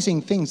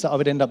amazing things that I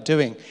would end up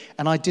doing,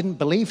 and I didn't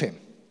believe him.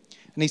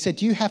 And he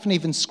said, you haven't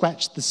even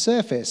scratched the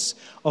surface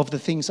of the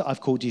things that I've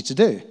called you to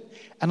do.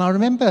 And I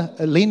remember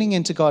leaning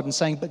into God and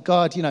saying, but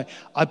God,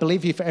 I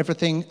believe you for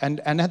everything.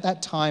 And at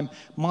that time,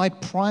 my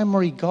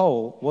primary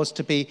goal was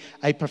to be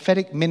a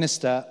prophetic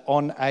minister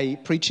on a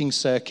preaching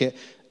circuit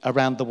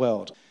around the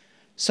world.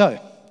 So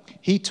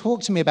he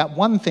talked to me about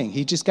one thing.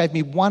 He just gave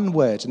me one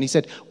word. And he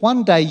said,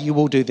 one day you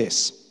will do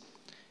this.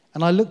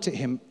 And I looked at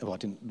him. Well, I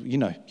didn't,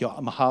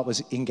 my heart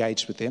was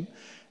engaged with him.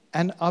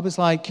 And I was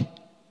like,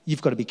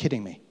 you've got to be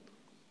kidding me.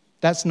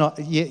 That's not,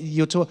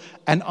 you're talking.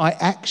 And I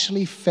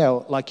actually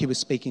felt like he was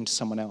speaking to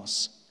someone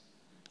else.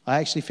 I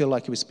actually feel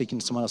like he was speaking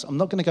to someone else. I'm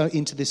not going to go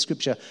into this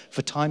scripture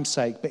for time's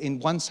sake, but in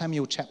 1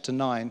 Samuel chapter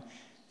 9,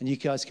 and you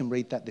guys can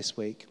read that this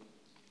week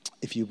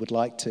if you would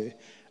like to.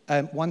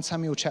 1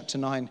 Samuel chapter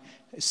 9,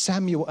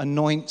 Samuel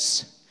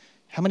anoints.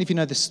 How many of you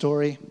know this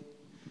story?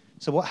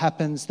 So what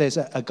happens? There's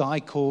a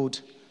guy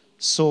called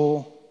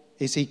Saul.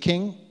 Is he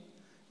king?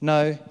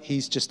 No,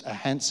 he's just a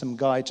handsome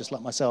guy, just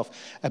like myself,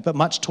 but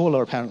much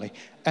taller apparently.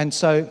 And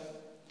so,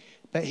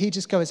 but he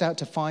just goes out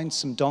to find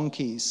some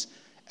donkeys.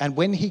 And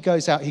when he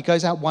goes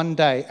out one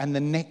day, and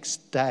the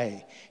next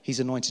day he's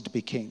anointed to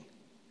be king.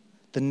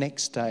 The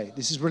next day.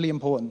 This is really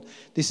important.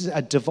 This is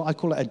I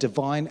call it a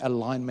divine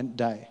alignment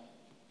day.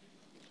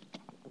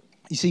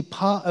 You see,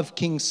 part of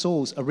King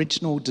Saul's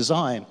original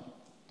design,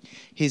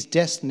 his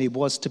destiny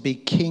was to be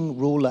king,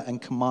 ruler,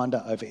 and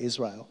commander over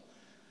Israel.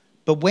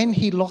 But when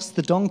he lost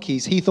the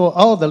donkeys, he thought,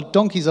 oh, the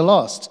donkeys are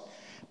lost.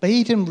 But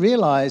he didn't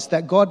realize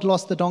that God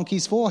lost the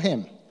donkeys for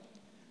him.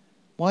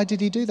 Why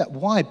did he do that?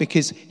 Why?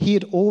 Because he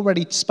had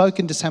already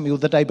spoken to Samuel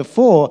the day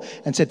before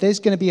and said, there's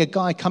going to be a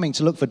guy coming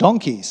to look for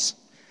donkeys,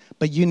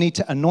 but you need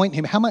to anoint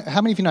him. How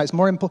many of you know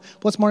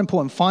what's more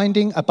important,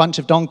 finding a bunch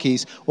of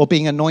donkeys or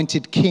being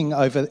anointed king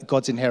over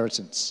God's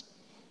inheritance?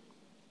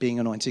 Being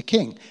anointed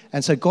king.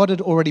 And so God had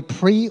already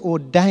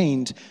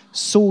preordained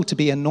Saul to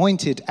be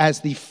anointed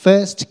as the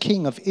first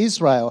king of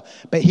Israel,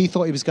 but he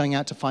thought he was going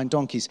out to find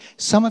donkeys.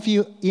 Some of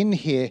you in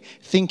here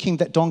thinking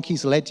that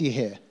donkeys led you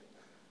here,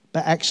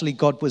 but actually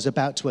God was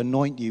about to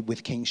anoint you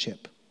with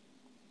kingship.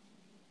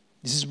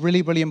 This is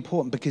really, really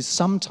important because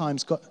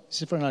sometimes God, is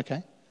everyone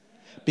okay?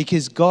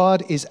 Because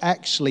God is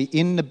actually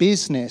in the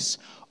business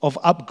of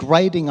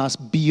upgrading us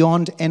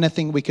beyond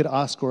anything we could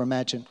ask or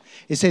imagine.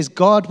 It says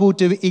God will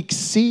do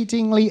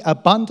exceedingly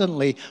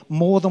abundantly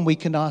more than we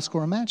can ask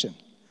or imagine.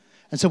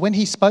 And so when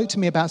he spoke to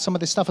me about some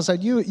of this stuff, I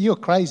said, you're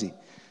crazy.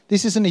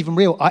 This isn't even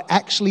real. I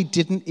actually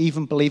didn't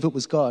even believe it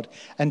was God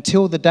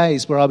until the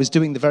days where I was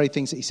doing the very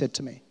things that he said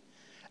to me.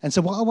 And so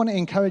what I want to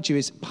encourage you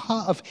is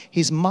part of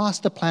his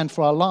master plan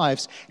for our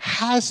lives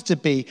has to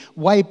be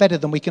way better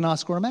than we can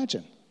ask or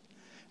imagine.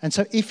 And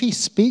so if he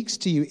speaks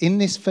to you in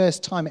this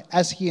first time,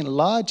 as he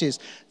enlarges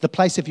the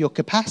place of your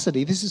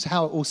capacity, this is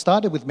how it all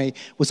started with me,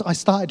 was I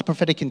started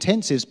prophetic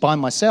intensives by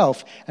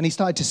myself, and he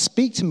started to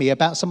speak to me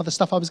about some of the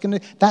stuff I was going to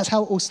do. That's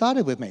how it all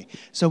started with me.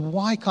 So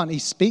why can't he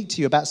speak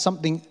to you about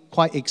something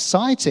quite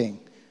exciting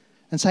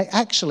and say,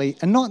 actually,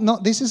 and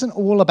not this isn't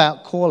all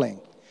about calling.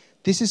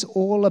 This is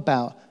all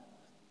about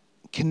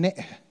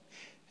connect.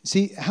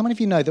 See, how many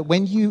of you know that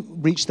when you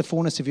reach the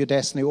fullness of your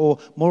destiny or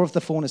more of the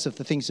fullness of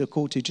the things you're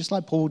called to, just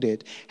like Paul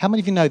did, how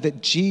many of you know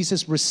that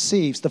Jesus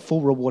receives the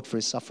full reward for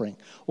his suffering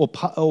or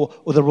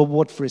the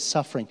reward for his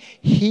suffering?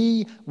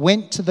 He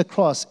went to the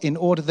cross in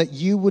order that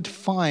you would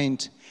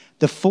find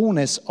the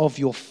fullness of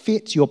your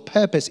your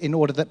purpose in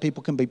order that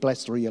people can be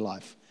blessed through your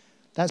life.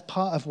 That's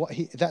part of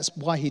that's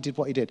why he did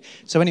what he did.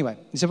 So anyway,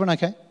 is everyone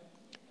okay?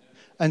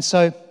 And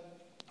so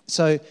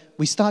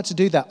we start to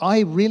do that. I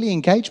really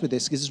engage with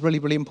this because it's really,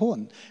 really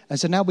important. And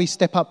so now we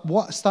step up.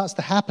 What starts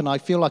to happen, I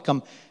feel like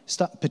I'm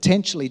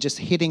potentially just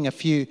hitting a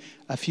few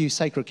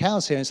sacred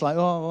cows here. And it's like,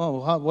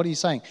 oh, what are you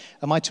saying?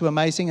 Am I too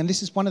amazing? And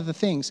this is one of the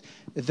things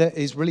that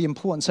is really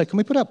important. So can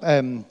we put up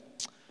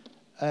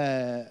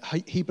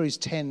Hebrews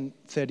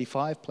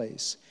 10:35,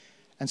 please?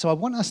 And so I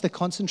want us to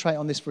concentrate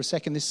on this for a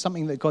second. This is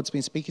something that God's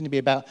been speaking to me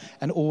about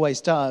and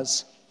always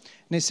does.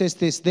 And it says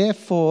this,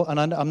 therefore, and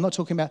I'm not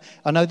talking about,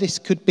 I know this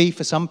could be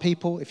for some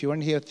people, if you're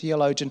in here a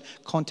theologian,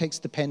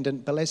 context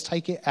dependent, but let's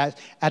take it at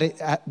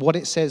what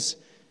it says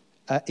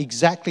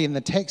exactly in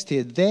the text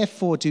here.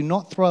 Therefore, do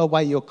not throw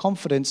away your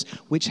confidence,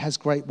 which has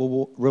great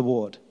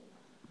reward.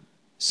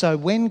 So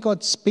when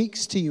God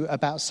speaks to you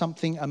about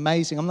something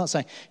amazing, I'm not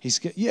saying,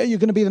 you're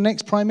going to be the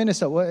next prime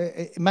minister. Well,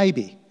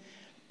 maybe.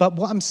 But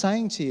what I'm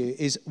saying to you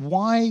is,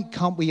 why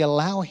can't we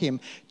allow him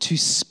to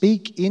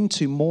speak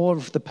into more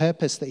of the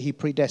purpose that he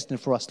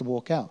predestined for us to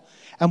walk out?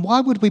 And why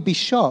would we be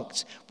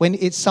shocked when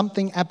it's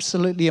something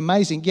absolutely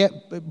amazing? Yet,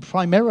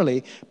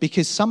 primarily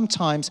because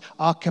sometimes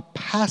our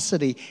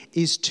capacity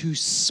is too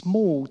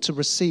small to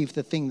receive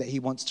the thing that he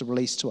wants to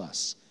release to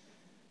us.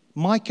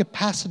 My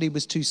capacity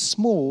was too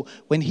small.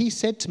 When he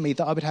said to me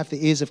that I would have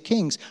the ears of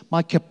kings,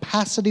 my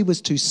capacity was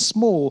too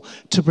small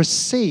to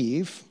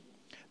receive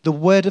the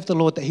word of the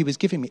Lord that he was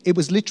giving me. It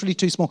was literally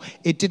too small.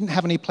 It didn't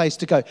have any place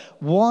to go.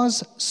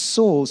 Was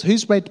Saul's,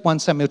 who's read 1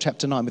 Samuel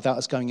chapter 9 without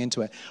us going into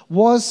it?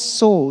 Was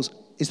Saul's,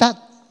 is that,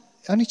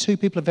 only 2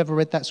 people have ever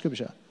read that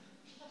scripture?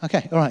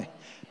 Okay, all right.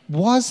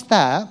 Was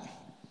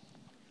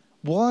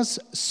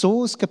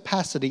Saul's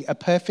capacity a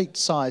perfect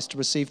size to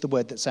receive the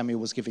word that Samuel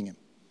was giving him?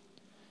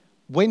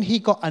 When he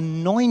got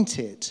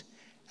anointed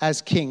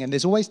as king, and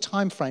there's always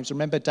time frames.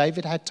 Remember,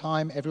 David had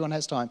time, everyone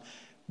has time.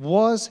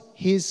 Was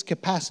his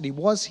capacity,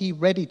 was he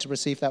ready to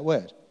receive that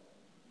word?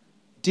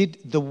 Did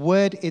the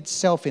word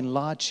itself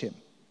enlarge him?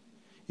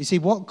 You see,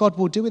 what God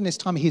will do in this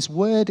time, his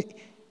word,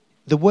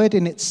 the word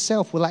in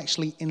itself will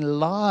actually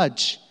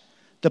enlarge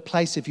the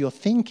place of your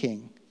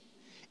thinking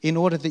in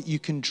order that you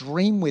can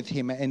dream with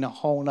him in a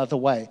whole other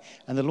way.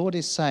 And the Lord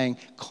is saying,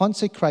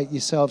 consecrate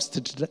yourselves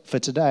for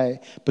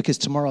today, because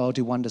tomorrow I'll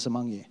do wonders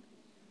among you.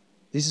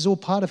 This is all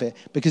part of it.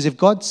 Because if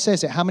God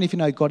says it, how many of you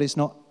know God is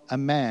not a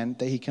man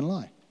that he can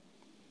lie?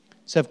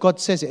 So if God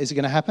says it, is it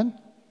going to happen?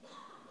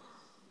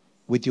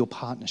 With your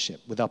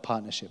partnership, with our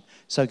partnership.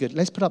 So good.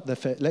 Let's put up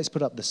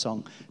the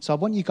song. So I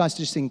want you guys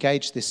to just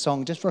engage this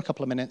song just for a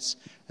couple of minutes,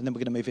 and then we're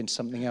going to move into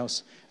something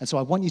else. And so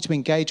I want you to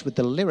engage with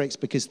the lyrics,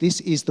 because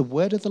this is the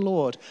word of the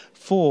Lord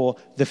for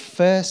the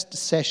first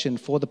session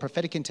for the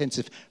prophetic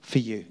intensive for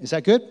you. Is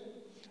that good?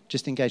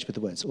 Just engage with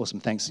the words. Awesome.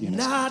 Thanks, Eunice.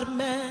 Not a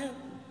man.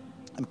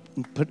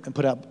 And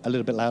put up a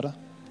little bit louder.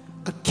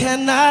 I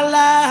cannot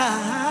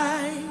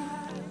lie.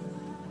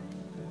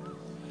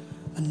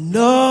 I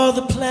know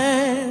the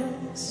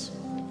plans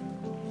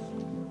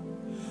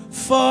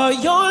for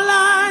your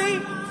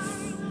life.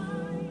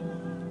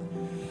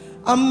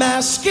 I'm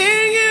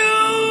asking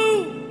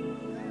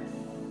you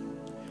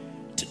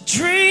to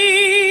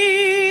dream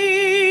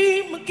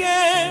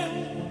again.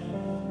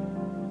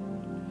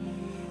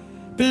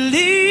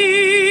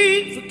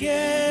 believe again,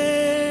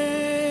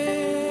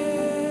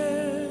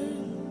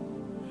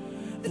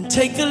 and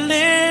take the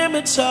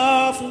limits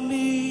off of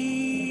me.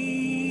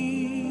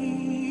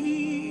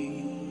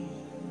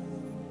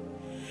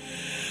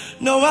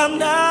 No, I'm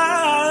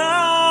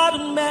not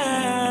a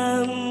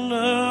man,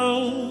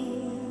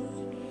 no,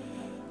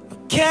 I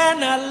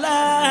cannot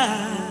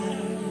lie.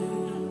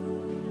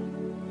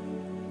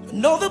 I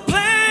know the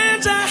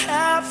plans I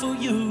have for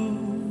you,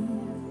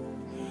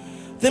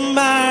 they're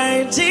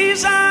my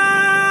design.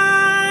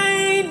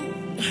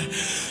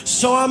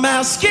 So I'm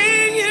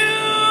asking you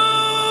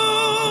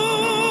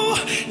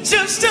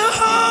just to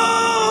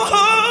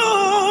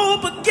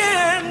hope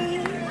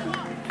again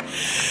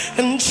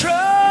and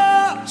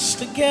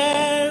trust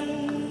again,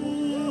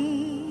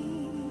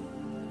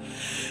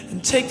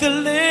 and take the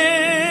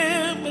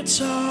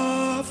limits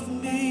off of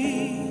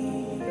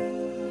me.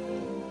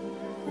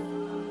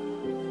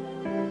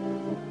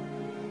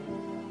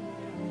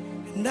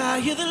 And I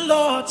hear the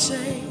Lord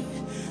say,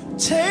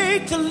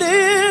 take the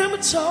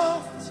limits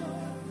off.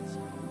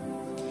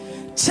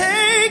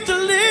 Take the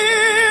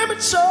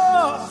limits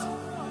off.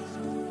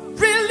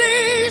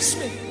 Release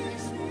me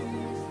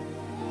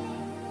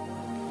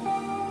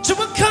to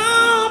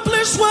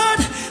accomplish what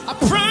I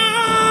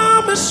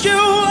promised you.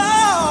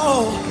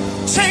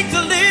 Oh, take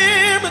the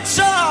limits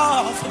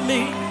off of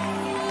me.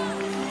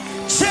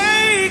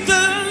 Take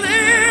the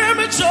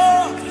limits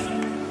off.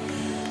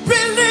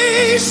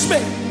 Release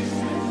me.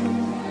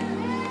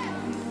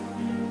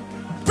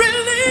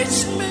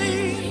 Release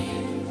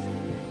me.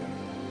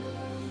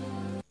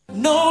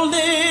 No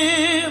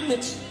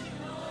limits,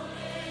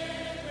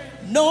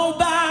 no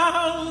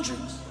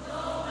boundaries.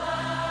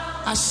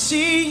 I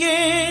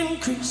see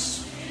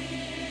increase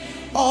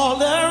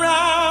all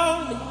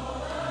around me.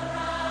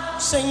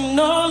 Say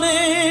no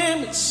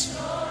limits,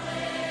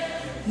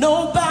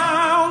 no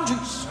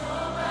boundaries.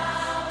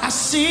 I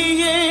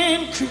see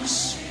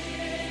increase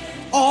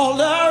all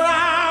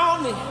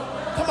around me.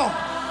 Come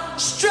on,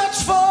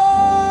 stretch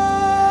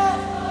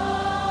forth,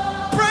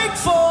 break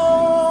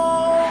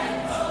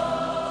forth,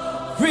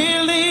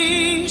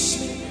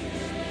 release me,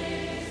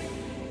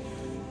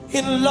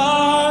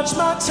 enlarge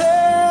my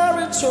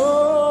territory.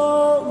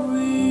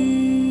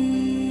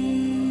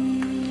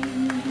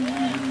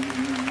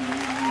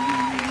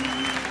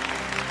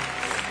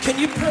 Can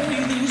you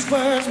pray these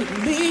words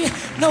with me?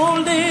 No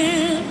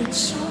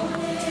limits,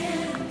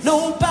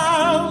 no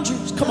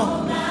boundaries. Come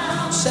on.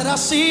 Said I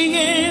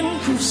see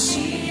increase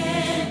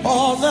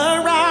all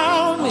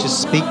around me.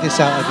 Just speak this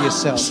out of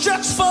yourself.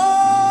 Stretch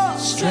forth,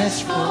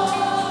 Stretch forth.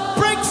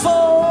 break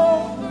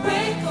forth,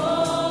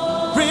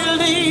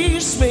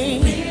 release me,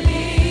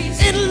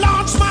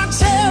 enlarge my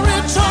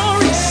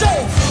territory.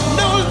 Say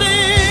no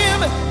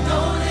limit,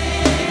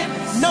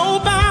 no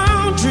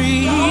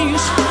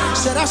boundaries.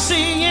 Said I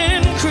see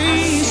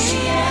increase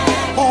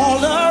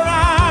all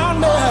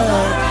around me.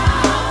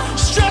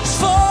 Stretch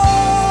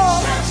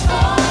forth,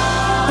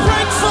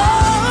 break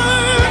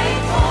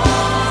forth,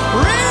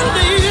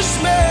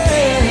 release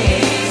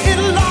me,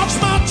 enlarge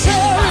my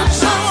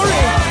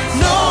territory.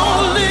 No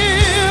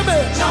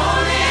limit,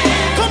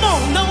 come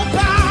on, no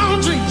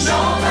boundaries.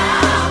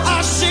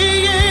 I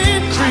see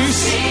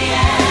increase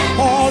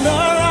all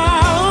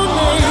around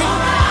me.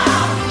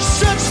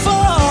 Stretch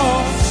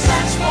forth,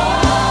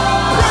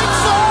 break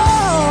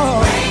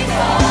forth,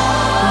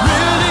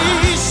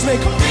 release me,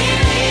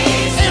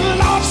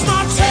 enlarge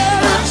my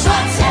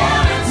territory.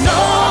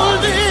 No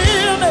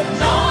limit,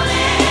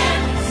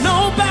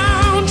 no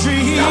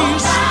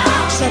boundaries.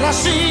 Said I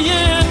see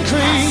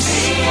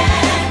increase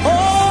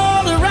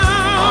all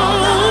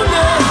around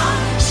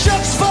me.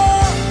 Stretch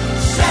forth,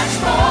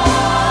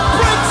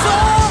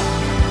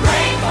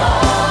 break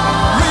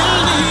forth,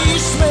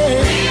 release me,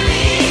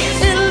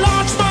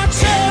 enlarge my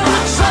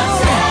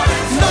territory.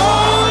 No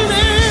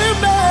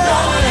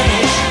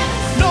limit,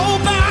 no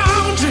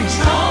boundaries.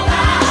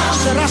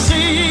 Said I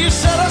see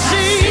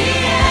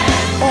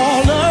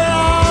all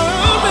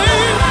around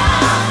me.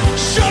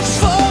 Stretch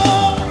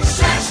forth,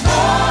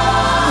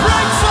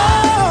 break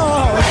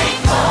forth,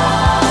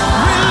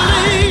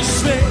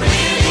 release me,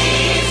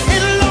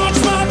 enlarge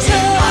my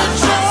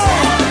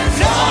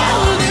territory. No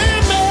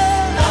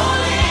limit,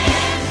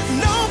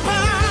 no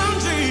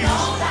boundaries.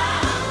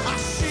 I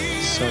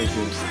see So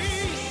good.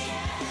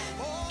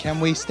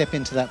 Can we step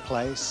into that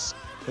place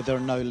where there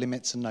are no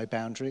limits and no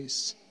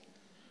boundaries?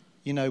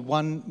 You know,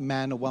 one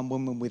man or one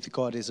woman with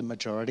God is a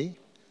majority.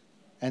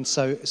 And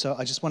so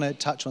I just want to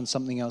touch on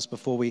something else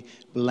before we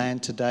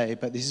land today.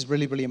 But this is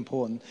really, really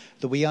important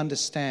that we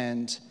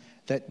understand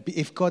that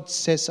if God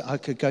says, I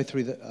could go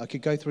through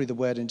the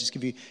word and just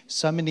give you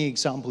so many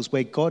examples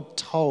where God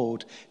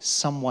told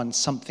someone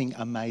something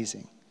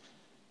amazing.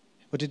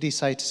 What did he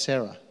say to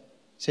Sarah?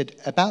 He said,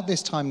 about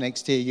this time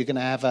next year, you're going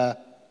to have a...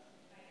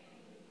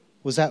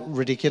 Was that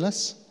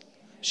ridiculous?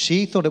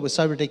 She thought it was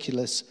so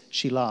ridiculous,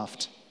 she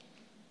laughed.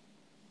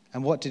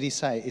 And what did he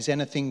say? Is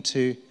anything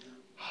too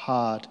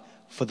hard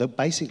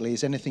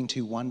is anything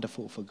too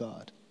wonderful for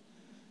God?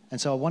 And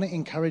so I want to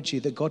encourage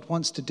you that God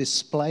wants to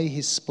display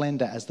his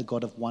splendor as the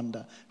God of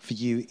wonder for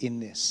you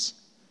in this.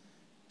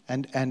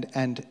 And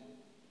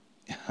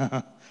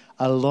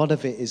a lot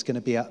of it is going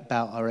to be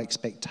about our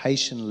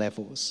expectation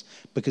levels.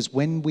 Because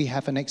when we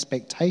have an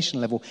expectation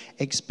level,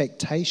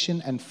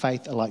 expectation and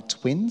faith are like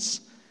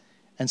twins.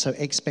 And so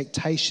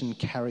expectation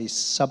carries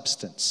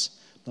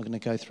substance. I'm not going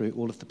to go through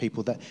all of the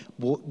people that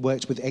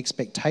worked with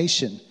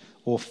expectation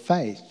or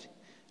faith.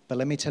 But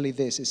let me tell you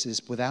this, it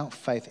says without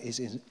faith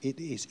it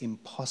is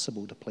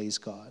impossible to please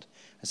God.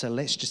 And so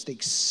let's just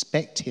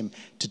expect him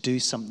to do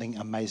something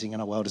amazing in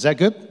our world. Is that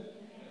good?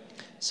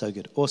 So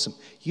good. Awesome.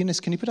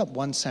 Eunice, can you put up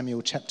 1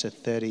 Samuel chapter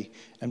 30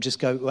 and just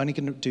go, we're only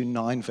going to do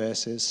 9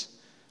 verses.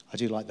 I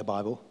do like the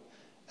Bible.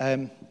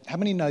 How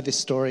many know this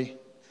story?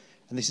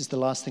 And this is the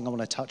last thing I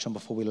want to touch on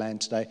before we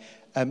land today.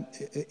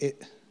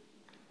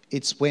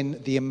 It's when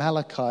the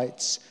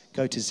Amalekites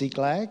go to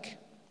Ziklag.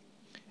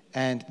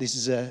 And this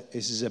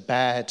is a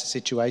bad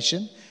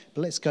situation.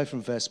 But let's go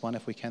from verse 1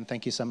 if we can.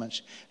 Thank you so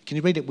much. Can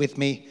you read it with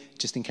me,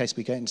 just in case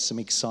we go into some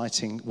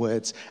exciting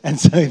words? And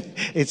so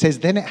it says,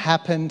 Then it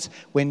happened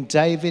when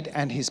David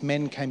and his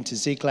men came to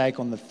Ziklag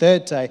on the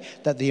 3rd day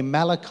that the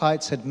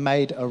Amalekites had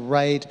made a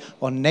raid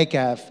on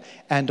Negev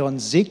and on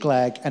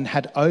Ziklag and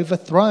had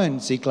overthrown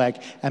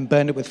Ziklag and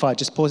burned it with fire.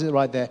 Just pause it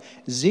right there.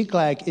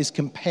 Ziklag is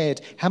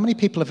compared. How many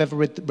people have ever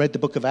read the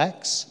book of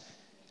Acts?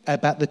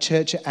 About the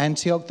church at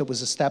Antioch that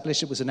was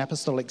established. It was an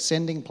apostolic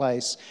sending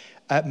place.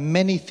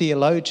 Many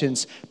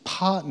theologians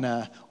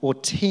partner or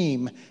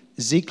team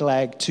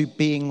Ziklag to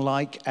being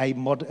like a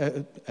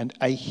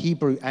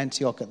Hebrew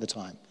Antioch at the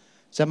time.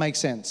 Does that make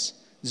sense?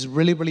 This is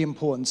really, really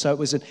important. So it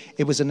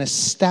was an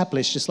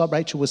established, just like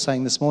Rachel was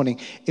saying this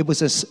morning, it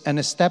was an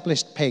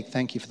established peg.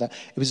 Thank you for that.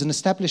 It was an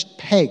established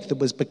peg that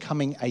was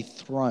becoming a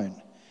throne.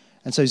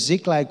 And so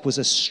Ziklag was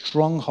a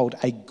stronghold,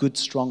 a good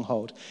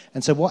stronghold.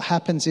 And so what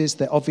happens is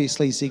that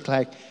obviously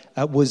Ziklag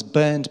was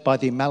burned by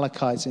the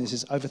Amalekites, and it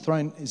says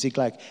overthrown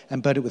Ziklag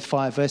and burned it with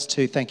fire. Verse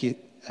 2, thank you,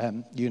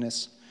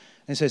 Eunice.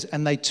 And it says,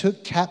 and they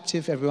took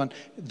captive everyone,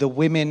 the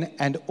women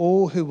and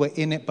all who were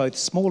in it, both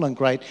small and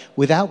great,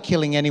 without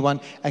killing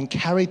anyone, and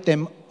carried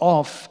them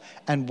off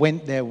and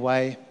went their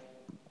way.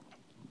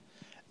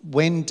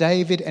 When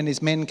David and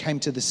his men came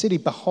to the city,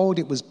 behold,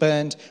 it was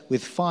burned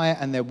with fire,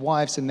 and their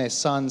wives and their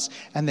sons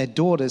and their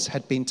daughters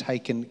had been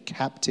taken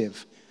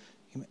captive.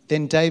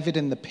 Then David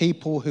and the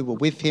people who were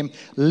with him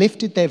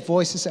lifted their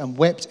voices and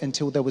wept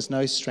until there was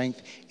no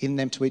strength in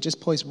them to eat.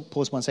 Just pause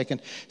 1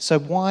 second. So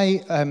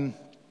why,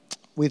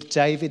 with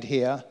David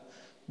here,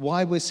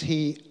 where was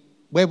he?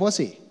 Where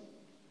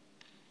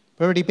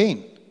had he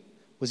been?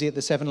 Was he at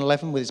the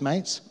 7-Eleven with his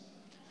mates?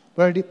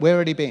 Where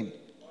had he been?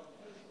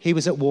 He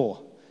was at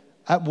war.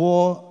 At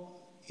war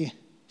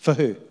for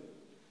who?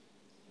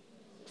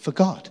 For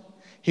God.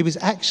 He was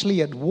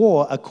actually at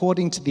war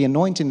according to the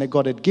anointing that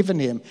God had given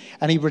him.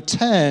 And he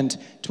returned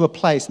to a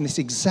place, and this is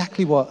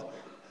exactly what,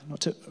 not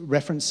to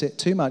reference it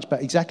too much,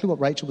 but exactly what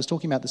Rachel was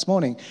talking about this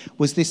morning,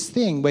 was this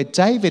thing where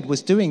David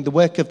was doing the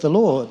work of the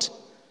Lord.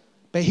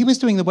 But he was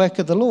doing the work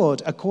of the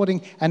Lord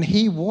and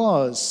he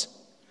was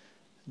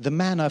the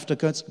man after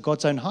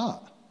God's own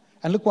heart.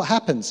 And look what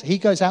happens. He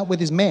goes out with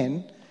his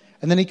men,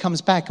 and then he comes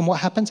back, and what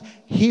happens?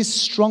 His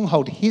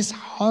stronghold, his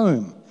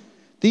home.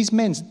 These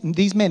men,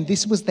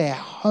 this was their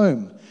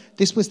home.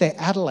 This was their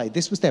Adelaide.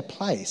 This was their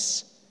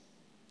place.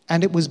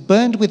 And it was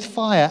burned with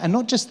fire. And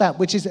not just that,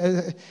 which is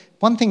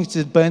one thing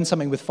to burn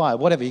something with fire,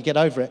 whatever, you get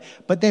over it.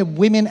 But their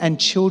women and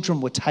children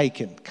were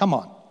taken. Come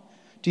on.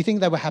 Do you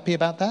think they were happy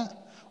about that?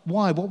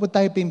 Why? What would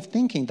they have been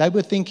thinking? They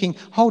were thinking,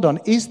 hold on,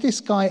 is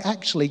this guy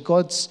actually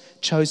God's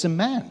chosen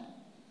man?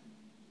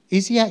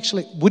 Is he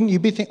actually, wouldn't you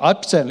be thinking,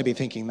 I'd certainly be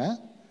thinking that.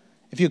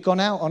 If you've gone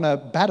out on a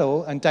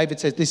battle and David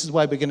says, this is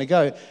where we're going to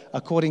go,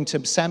 according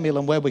to Samuel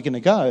and where we're going to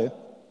go,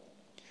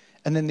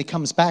 and then he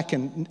comes back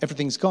and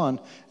everything's gone.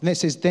 And it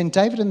says, then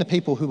David and the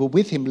people who were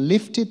with him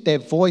lifted their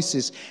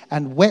voices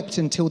and wept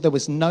until there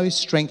was no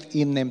strength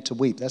in them to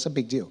weep. That's a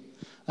big deal.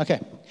 Okay.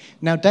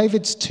 Now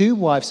David's 2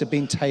 wives have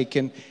been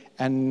taken,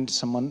 and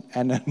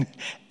the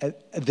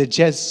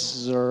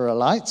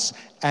Jezreelites,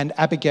 and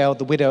Abigail,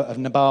 the widow of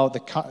Nabal, the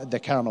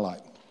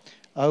Carmelite.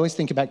 I always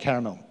think about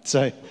caramel.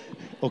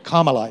 Or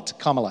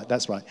Carmelite,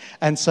 that's right.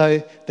 And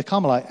so the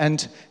Carmelite.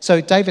 And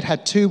so David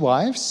had 2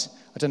 wives.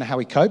 I don't know how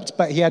he coped,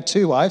 but he had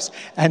 2 wives.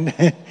 And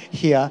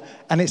here,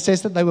 and it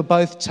says that they were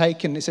both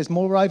taken. It says,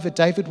 moreover,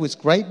 David was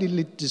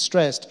greatly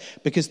distressed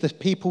because the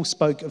people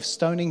spoke of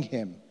stoning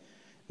him.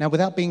 Now,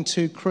 without being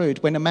too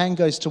crude, when a man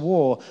goes to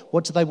war,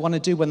 what do they want to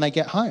do when they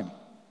get home?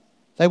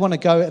 They want to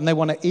go and they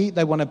want to eat,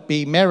 they want to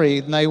be merry,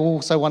 and they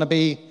also want to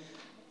be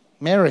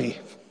merry.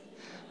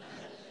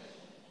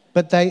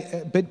 But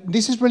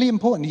this is really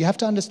important. You have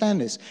to understand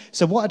this.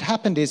 So what had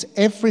happened is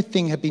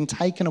everything had been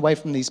taken away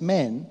from these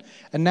men,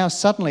 and now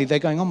suddenly they're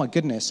going, oh my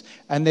goodness.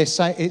 And it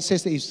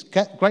says that he's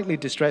greatly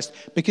distressed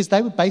because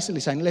they were basically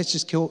saying,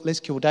 let's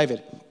kill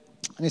David.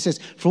 And it says,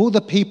 for all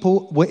the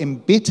people were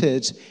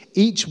embittered,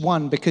 each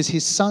one because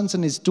his sons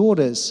and his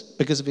daughters,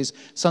 because of his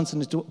sons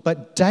and his daughters.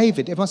 But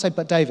David, everyone say,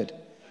 but David.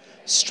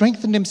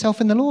 Strengthened himself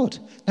in the Lord.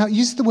 Now, it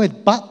uses the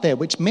word but there,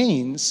 which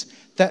means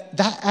that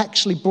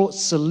actually brought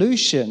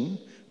solution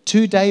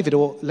to David,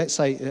 or let's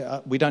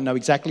say, we don't know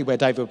exactly where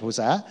David was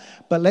at,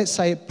 but let's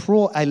say it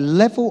brought a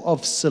level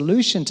of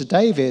solution to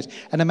David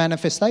and a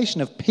manifestation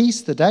of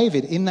peace to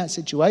David in that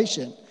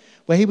situation,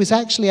 where he was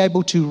actually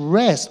able to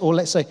rest, or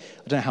let's say,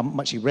 I don't know how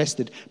much he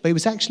rested, but he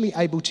was actually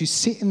able to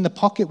sit in the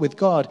pocket with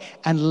God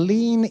and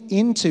lean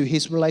into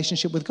his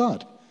relationship with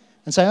God.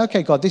 And say,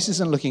 okay, God, this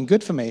isn't looking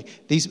good for me.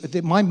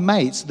 My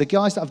mates, the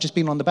guys that I've just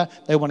been on the back,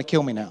 they want to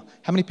kill me now.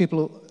 How many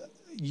people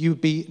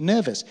you'd be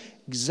nervous?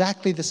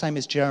 Exactly the same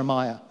as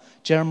Jeremiah.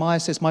 Jeremiah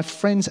says, my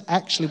friends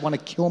actually want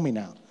to kill me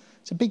now.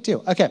 It's a big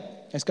deal. Okay,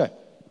 let's go.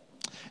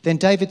 Then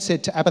David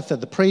said to Abiathar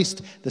the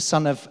priest, the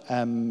son of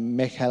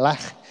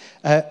Michalach,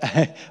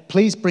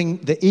 please bring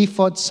the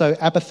ephod. So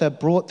Abiathar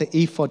brought the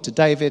ephod to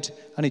David.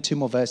 Only 2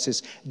 more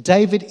verses.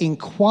 David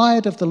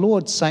inquired of the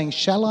Lord, saying,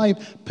 shall I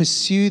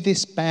pursue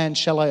this band?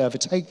 Shall I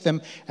overtake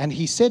them? And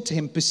he said to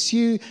him,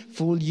 pursue,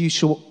 for you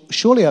shall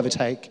surely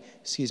overtake.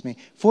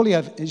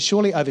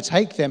 Surely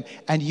overtake them,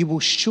 and you will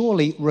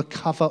surely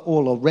recover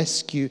all, or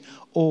rescue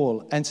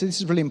all. And so this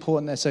is really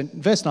important there. So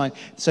verse 9,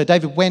 so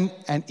David went,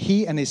 and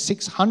he and his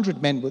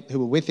 600 men who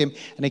were with him,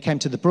 and they came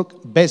to the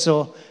brook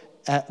Bezor,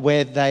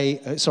 where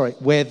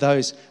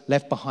those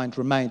left behind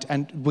remained.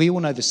 And we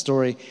all know the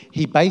story.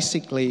 He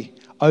basically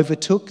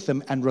overtook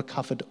them and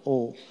recovered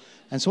all.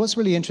 And so what's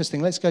really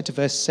interesting, let's go to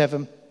verse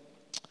 7.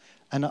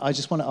 And I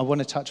want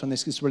to touch on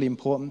this because it's really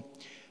important.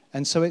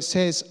 And so it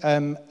says,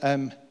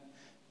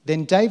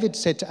 then David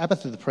said to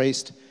Abiathar the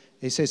priest,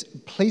 he says,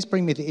 please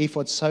bring me the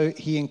ephod. So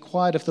he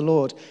inquired of the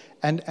Lord.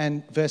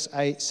 And verse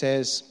 8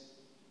 says,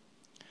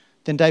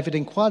 then David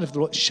inquired of the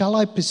Lord, shall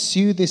I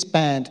pursue this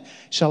band?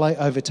 Shall I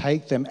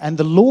overtake them? And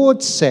the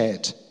Lord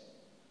said,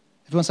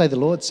 everyone say the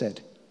Lord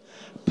said,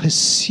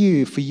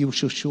 pursue, for you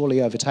shall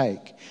surely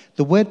overtake.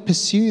 The word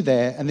pursue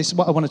there, and this is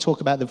what I want to talk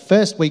about the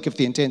first week of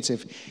the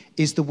intensive,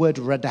 is the word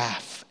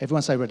radaf.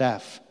 Everyone say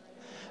radaf.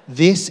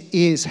 This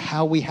is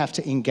how we have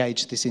to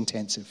engage this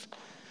intensive.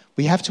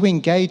 We have to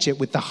engage it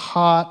with the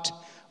heart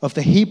of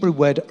the Hebrew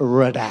word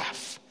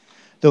radaf.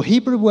 The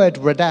Hebrew word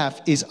radaf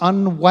is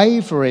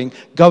unwavering,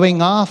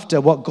 going after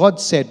what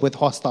God said with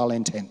hostile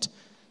intent.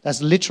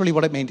 That's literally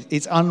what it means.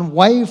 It's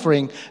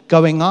unwavering,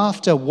 going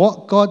after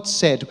what God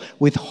said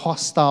with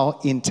hostile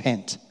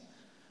intent.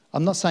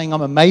 I'm not saying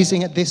I'm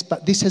amazing at this,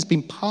 but this has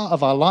been part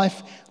of our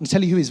life. I'm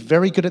telling you who is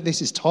very good at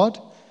this is Todd.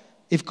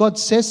 If God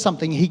says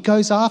something, he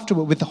goes after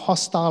it with a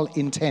hostile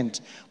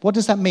intent. What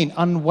does that mean?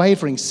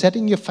 Unwavering,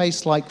 setting your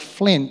face like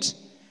flint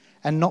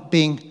and not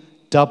being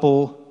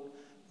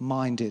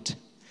double-minded.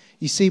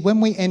 You see, when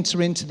we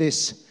enter into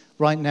this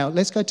right now,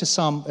 let's go to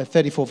Psalm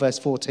 34, verse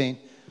 14.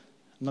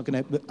 I'm not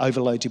going to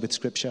overload you with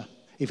scripture,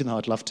 even though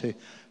I'd love to.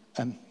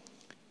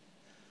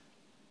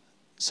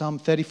 Psalm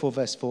 34,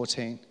 verse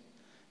 14.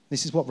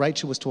 This is what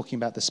Rachel was talking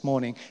about this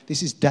morning.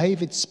 This is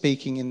David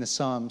speaking in the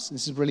Psalms.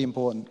 This is really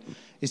important.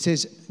 It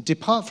says,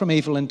 depart from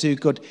evil and do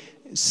good.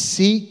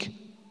 Seek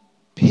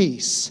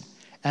peace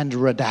and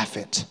radaf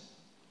it.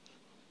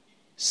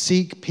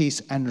 Seek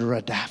peace and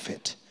radaf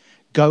it.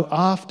 Go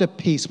after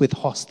peace with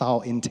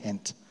hostile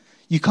intent.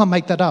 You can't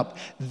make that up.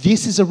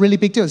 This is a really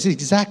big deal. This is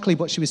exactly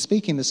what she was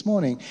speaking this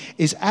morning.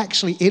 Is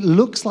actually, it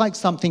looks like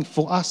something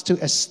for us to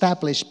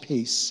establish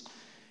peace.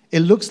 It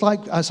looks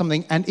like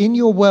something, and in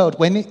your world,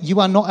 when you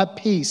are not at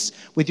peace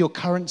with your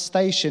current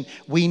station,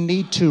 we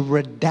need to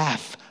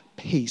radaf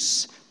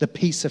peace, the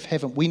peace of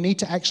heaven. We need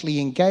to actually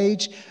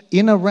engage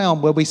in a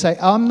realm where we say,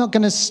 I'm not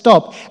going to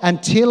stop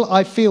until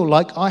I feel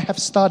like I have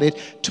started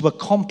to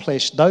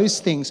accomplish those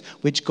things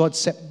which God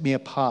set me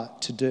apart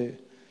to do.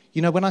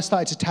 You know, when I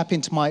started to tap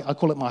into I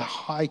call it my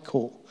high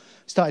call,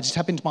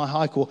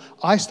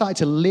 I started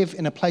to live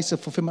in a place of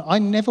fulfillment. I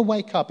never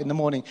wake up in the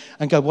morning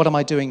and go, what am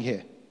I doing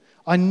here?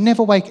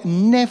 Never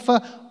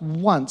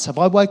once have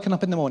I woken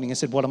up in the morning and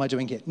said, what am I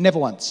doing here? Never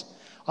once.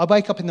 I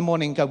wake up in the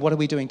morning and go, what are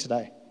we doing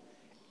today?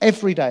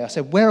 Every day I say,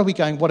 where are we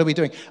going? What are we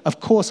doing? Of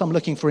course, I'm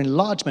looking for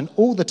enlargement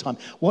all the time.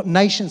 What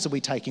nations are we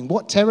taking?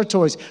 What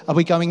territories are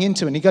we going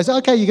into? And he goes,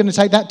 okay, you're going to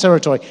take that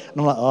territory. And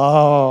I'm like,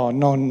 oh,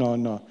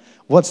 no.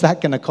 What's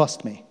that going to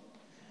cost me?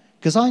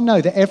 Because I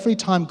know that every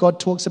time God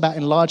talks about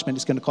enlargement,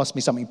 it's going to cost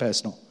me something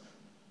personal.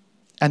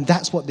 And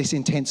that's what this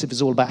intensive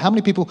is all about. How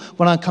many people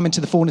want to come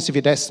into the fullness of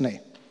your destiny?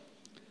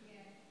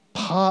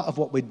 Part of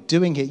what we're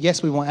doing here,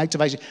 yes, we want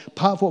activation.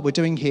 Part of what we're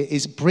doing here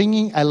is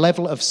bringing a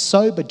level of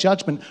sober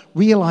judgment,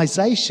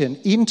 realization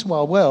into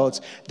our worlds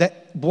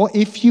that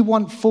if you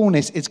want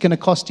fullness, it's going to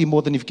cost you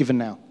more than you've given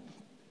now.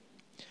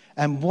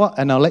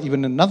 And I'll let you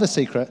in another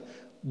secret,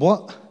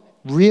 what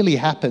really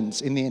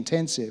happens in the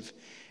intensive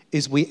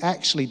is we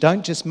actually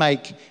don't just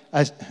make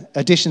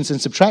additions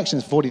and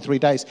subtractions 43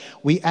 days.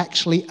 We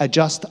actually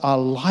adjust our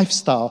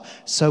lifestyle.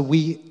 So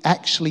we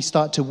actually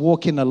start to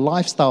walk in a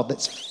lifestyle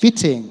that's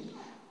fitting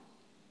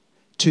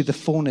to the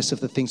fullness of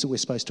the things that we're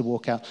supposed to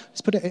walk out.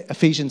 Let's put it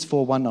Ephesians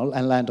 4:1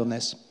 and land on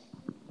this.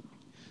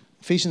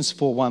 Ephesians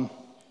 4:1.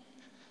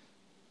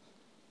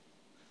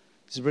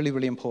 This is really,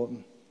 really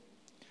important.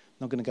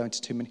 not going to go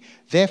into too many.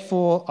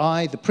 Therefore,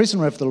 I, the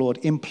prisoner of the Lord,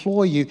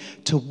 implore you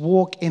to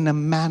walk in a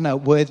manner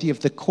worthy of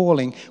the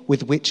calling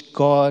with which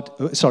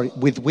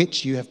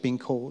you have been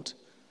called.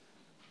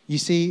 You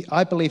see,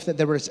 I believe that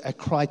there is a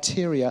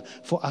criteria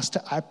for us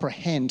to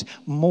apprehend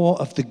more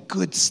of the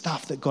good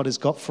stuff that God has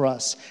got for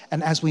us.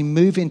 And as we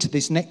move into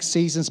these next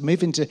seasons,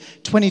 move into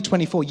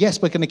 2024, yes,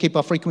 we're going to keep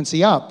our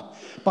frequency up.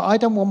 But I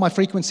don't want my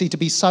frequency to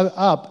be so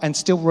up and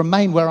still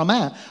remain where I'm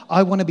at.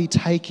 I want to be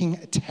taking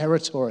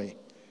territory.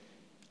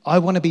 I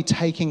want to be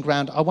taking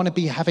ground. I want to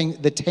be having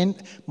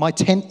my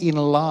tent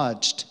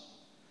enlarged.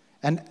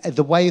 And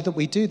the way that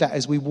we do that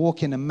is we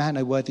walk in a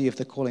manner worthy of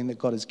the calling that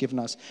God has given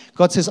us.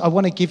 God says, I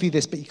want to give you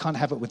this, but you can't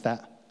have it with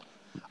that.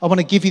 I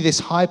want to give you this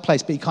high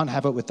place, but you can't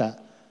have it with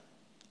that.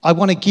 I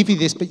want to give you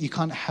this, but you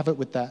can't have it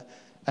with that.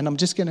 And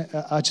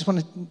I just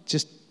want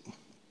to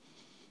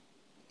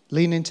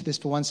lean into this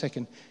for 1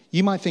 second.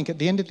 You might think at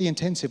the end of the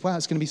intensive, wow,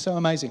 it's going to be so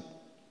amazing.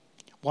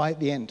 Why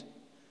at the end?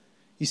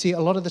 You see,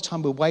 a lot of the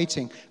time we're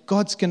waiting.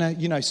 God's going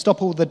to,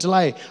 stop all the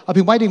delay. I've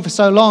been waiting for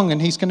so long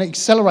and he's going to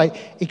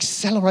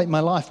accelerate my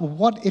life. Well,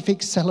 what if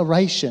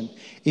acceleration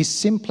is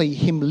simply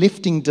him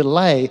lifting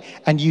delay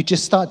and you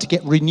just start to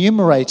get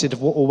remunerated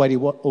of what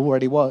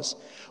already was?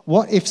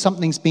 What if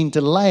something's been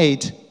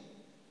delayed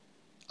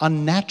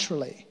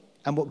unnaturally?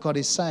 And what God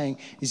is saying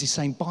is he's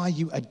saying, by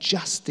you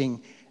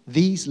adjusting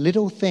these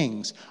little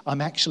things, I'm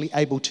actually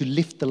able to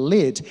lift the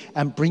lid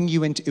and bring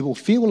you into, it will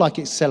feel like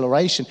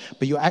acceleration,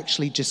 but you're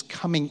actually just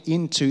coming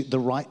into the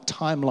right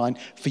timeline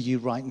for you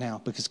right now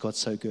because God's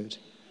so good.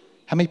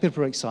 How many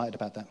people are excited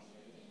about that?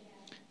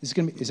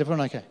 Is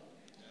everyone okay?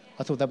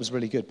 I thought that was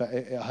really good, but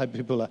I hope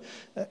people are.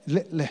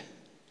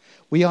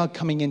 We are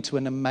coming into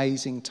an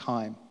amazing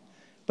time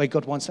where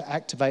God wants to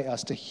activate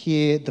us to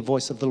hear the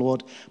voice of the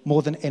Lord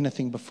more than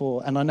anything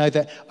before. And I know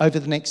that over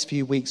the next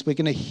few weeks, we're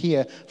going to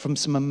hear from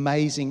some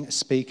amazing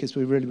speakers.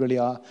 We really, really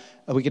are.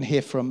 We're going to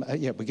hear from,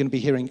 we're going to be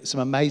hearing some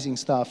amazing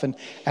stuff.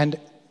 And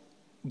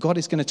God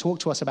is going to talk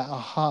to us about our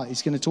heart.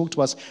 He's going to talk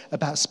to us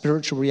about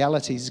spiritual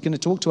realities. He's going to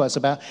talk to us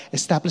about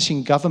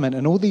establishing government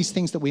and all these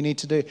things that we need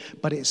to do.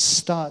 But it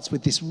starts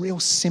with this real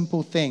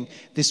simple thing,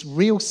 this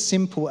real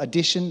simple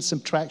addition,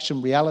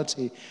 subtraction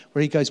reality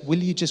where he goes, will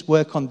you just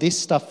work on this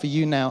stuff for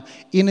you now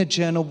in a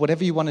journal,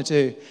 whatever you want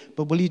to do,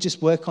 but will you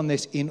just work on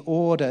this in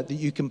order that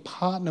you can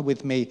partner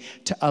with me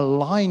to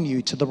align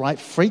you to the right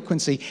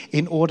frequency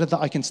in order that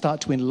I can start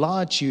to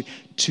enlarge you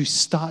to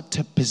start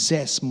to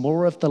possess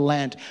more of the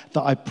land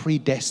that I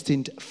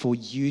predestined for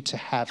you to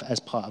have as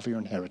part of your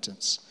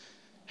inheritance.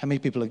 How many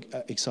people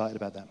are excited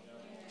about that?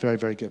 Very,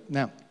 very good.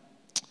 Now,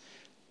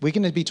 we're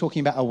going to be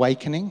talking about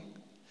awakening.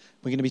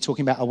 We're going to be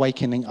talking about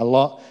awakening a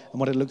lot and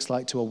what it looks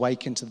like to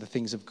awaken to the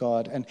things of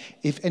God. And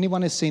if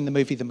anyone has seen the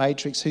movie The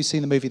Matrix, who's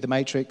seen the movie The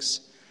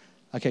Matrix?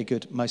 Okay,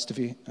 good. Most of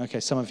you. Okay,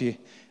 some of you.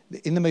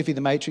 In the movie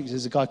The Matrix,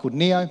 there's a guy called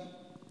Neo.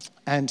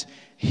 And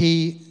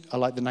I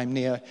like the name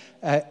Neo.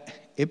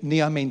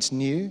 Neo means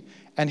new.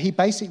 And he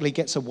basically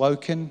gets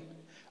awoken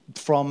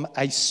from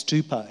a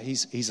stupor.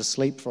 He's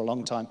asleep for a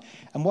long time.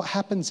 And what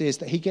happens is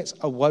that he gets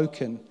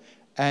awoken.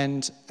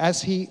 And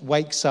as he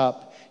wakes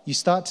up, you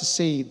start to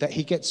see that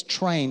he gets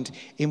trained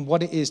in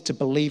what it is to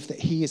believe that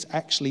he is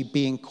actually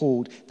being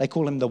called. They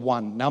call him the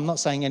One. Now, I'm not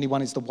saying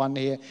anyone is the One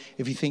here.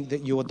 If you think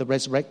that you're the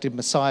resurrected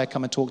Messiah,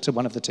 come and talk to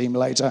one of the team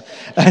later.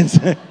 And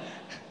I'm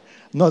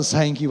not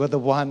saying you are the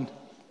One.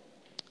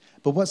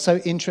 But what's so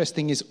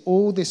interesting is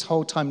all this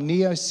whole time,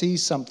 Neo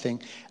sees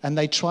something, and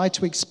they try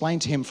to explain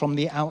to him from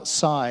the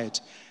outside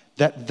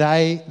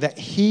that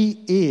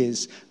he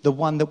is the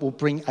one that will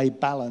bring a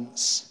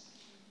balance.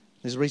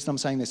 There's a reason I'm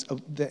saying this,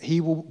 that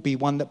he will be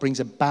one that brings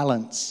a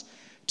balance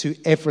to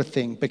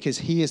everything because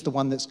he is the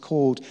one that's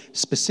called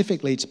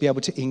specifically to be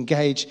able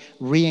to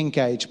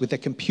re-engage with the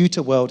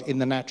computer world in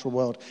the natural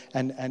world.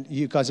 And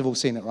you guys have all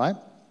seen it, right?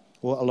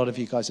 Or a lot of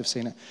you guys have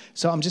seen it.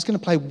 So I'm just going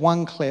to play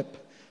one clip.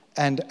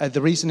 And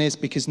the reason is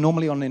because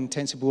normally on an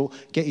intensive we'll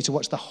get you to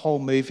watch the whole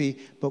movie,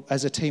 but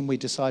as a team we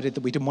decided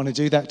that we didn't want to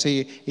do that to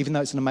you, even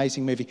though it's an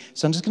amazing movie.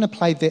 So I'm just going to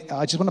play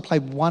I just want to play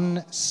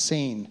one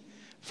scene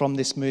from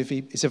this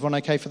movie. Is everyone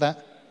okay for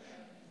that?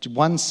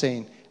 One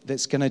scene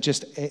that's going to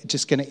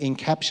just going to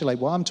encapsulate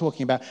what I'm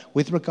talking about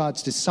with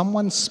regards to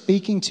someone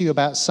speaking to you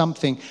about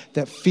something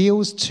that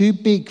feels too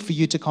big for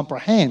you to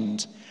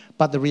comprehend,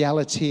 but the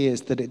reality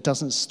is that it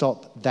doesn't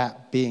stop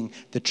that being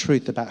the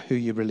truth about who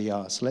you really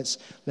are. So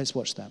let's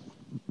watch that.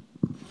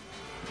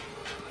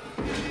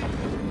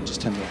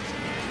 Just turn it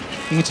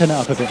off. You can turn it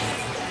up a bit.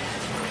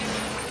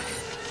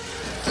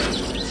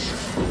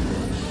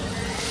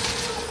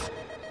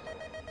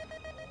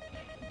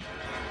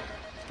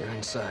 They're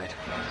inside.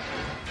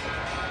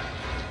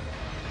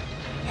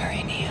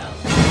 Hurry, Neo.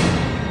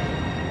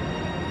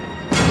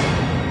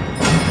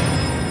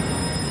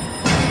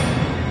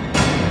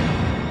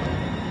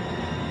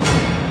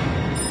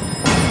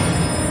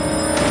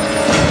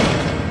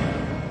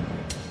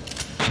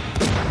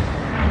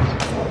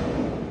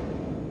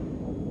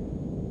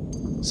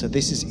 So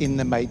this is in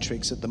the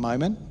Matrix at the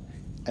moment,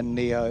 and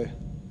Neo,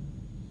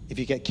 if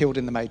you get killed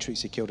in the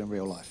Matrix, you're killed in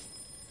real life.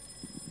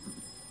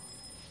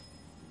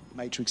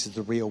 Matrix is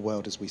the real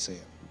world as we see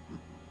it.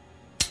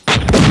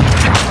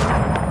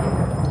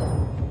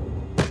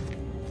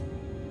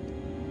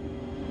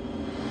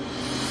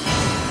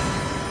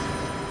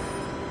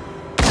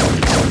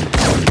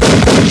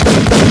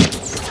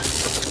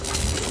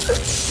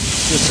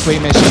 You're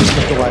squeamish, just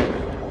look away.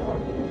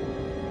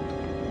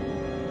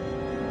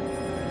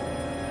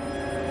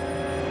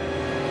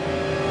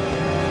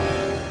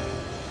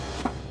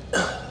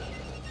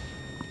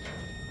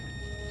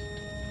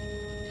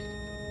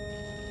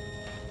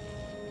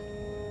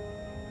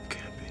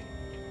 Can't be.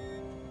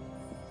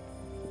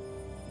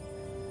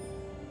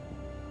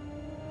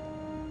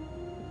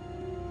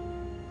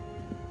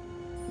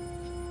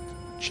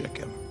 Check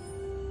him.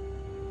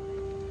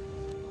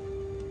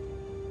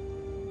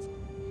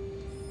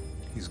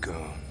 He's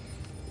gone.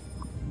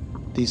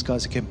 These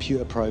guys are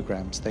computer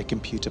programs. They're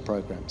computer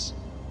programs.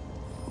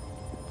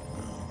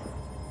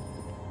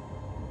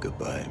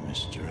 Goodbye,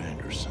 Mr.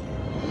 Anderson.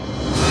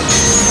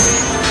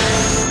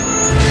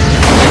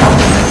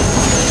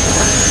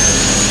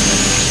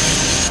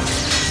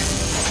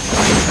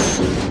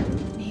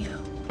 Neo,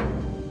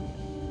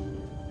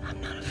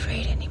 I'm not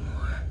afraid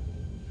anymore.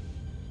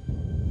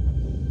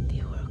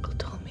 The Oracle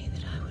told me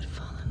that I would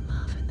fall in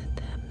love and that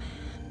that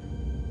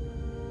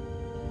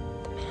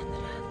man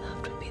that I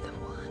loved would be the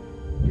one.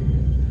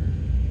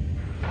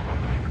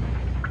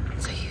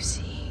 So you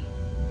see,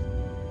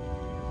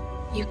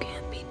 you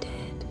can't be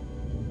dead.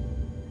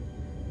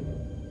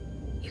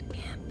 You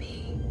can't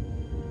be.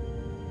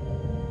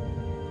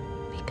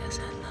 Because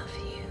I love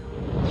you.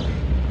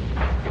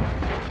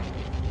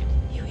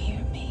 You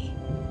hear me?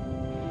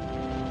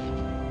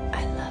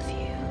 I love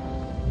you.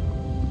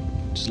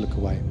 Just look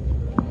away.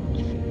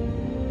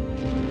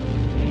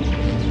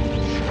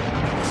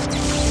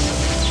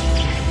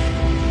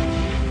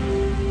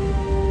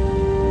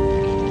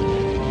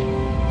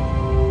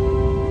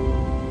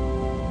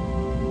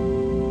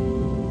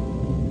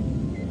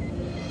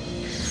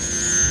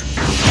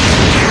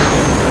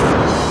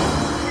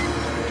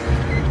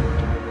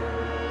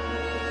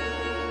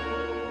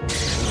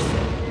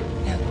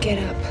 Now get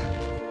up.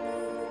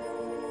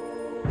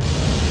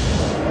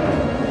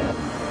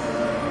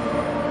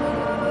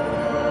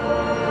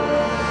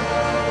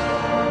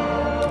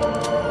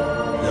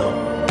 No.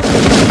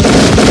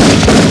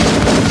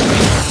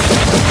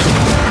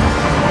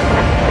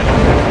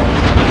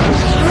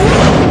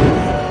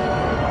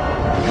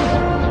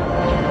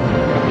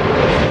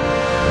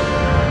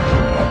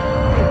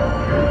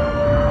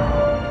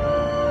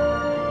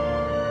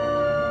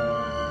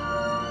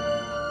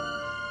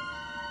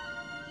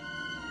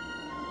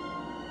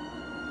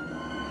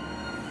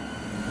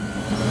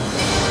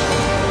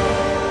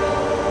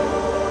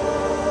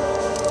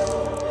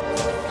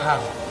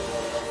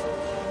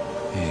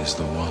 He is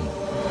the one.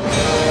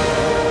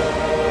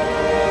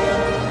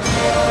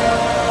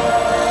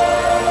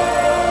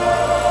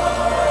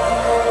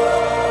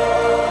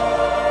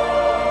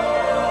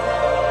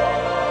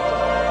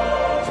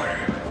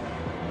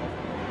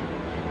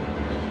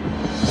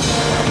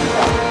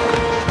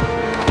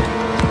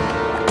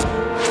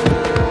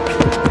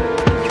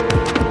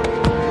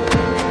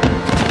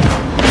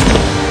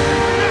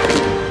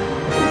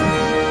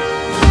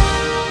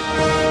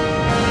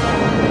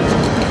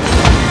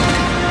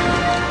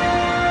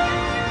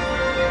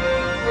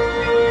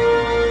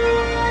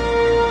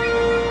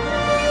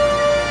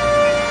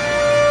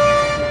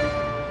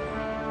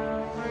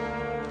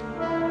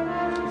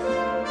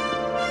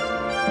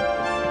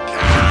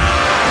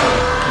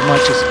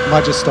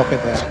 Might just stop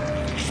it there.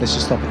 Let's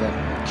just stop it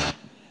there.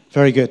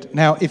 Very good.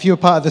 Now, if you were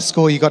part of the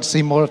score, you got to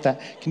see more of that.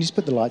 Can you just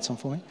put the lights on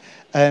for me?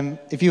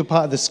 If you were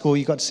part of the score,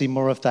 you got to see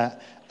more of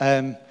that.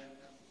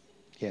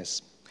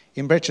 Yes.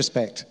 In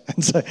retrospect.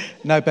 And so,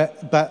 no,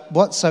 but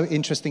what's so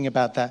interesting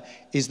about that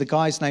is the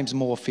guy's name's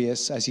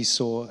Morpheus, as you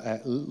saw,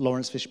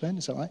 Lawrence Fishburne,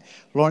 is that right?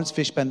 Lawrence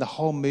Fishburne, the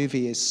whole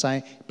movie is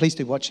saying, please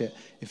do watch it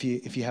if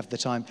you have the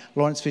time.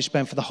 Lawrence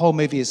Fishburne for the whole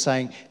movie is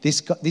saying,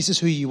 this is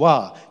who you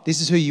are, this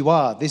is who you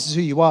are, this is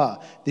who you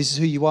are, this is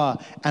who you are.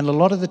 And a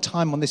lot of the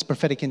time on this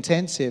prophetic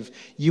intensive,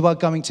 you are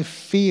going to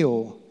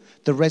feel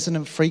the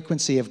resonant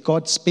frequency of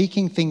God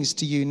speaking things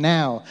to you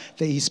now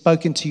that he's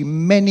spoken to you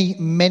many,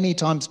 many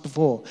times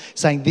before,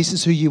 saying, this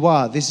is who you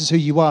are, this is who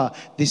you are,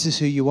 this is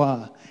who you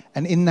are.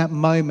 And in that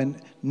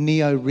moment,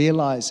 Neo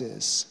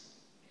realizes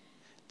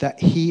that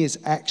he is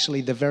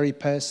actually the very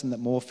person that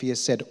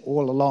Morpheus said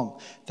all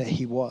along that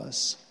he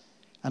was.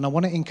 And I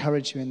want to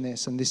encourage you in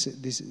this, and this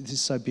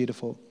is so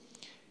beautiful.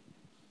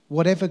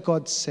 Whatever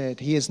God said,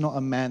 he is not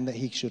a man that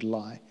he should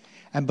lie.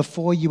 And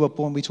before you were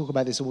born, we talk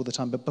about this all the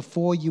time, but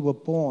before you were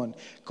born,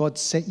 God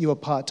set you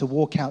apart to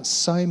walk out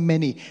so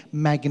many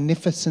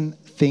magnificent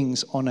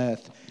things on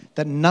earth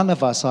that none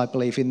of us, I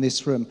believe, in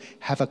this room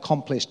have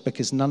accomplished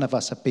because none of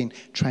us have been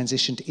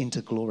transitioned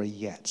into glory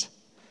yet.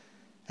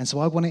 And so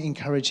I want to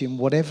encourage you in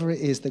whatever it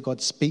is that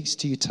God speaks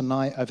to you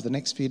tonight over the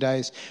next few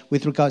days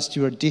with regards to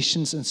your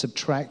additions and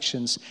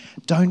subtractions.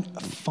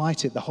 Don't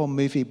fight it. The whole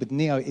movie with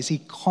Neo is he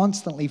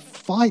constantly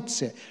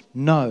fights it.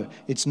 No,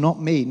 it's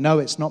not me. No,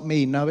 it's not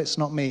me. No, it's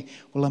not me.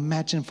 Well,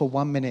 imagine for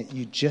 1 minute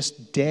you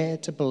just dare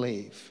to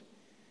believe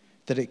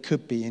that it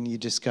could be, and you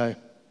just go,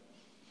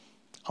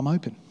 I'm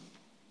open.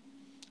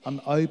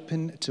 I'm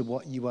open to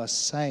what you are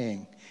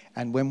saying.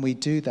 And when we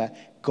do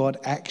that, God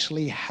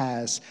actually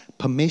has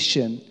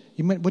permission.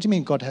 What do you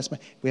mean God has?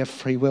 We have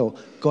free will.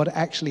 God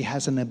actually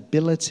has an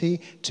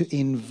ability to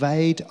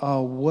invade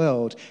our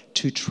world,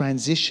 to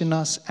transition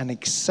us and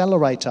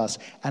accelerate us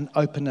and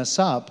open us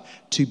up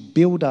to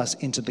build us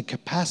into the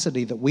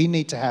capacity that we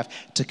need to have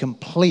to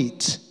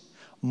complete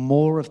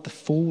more of the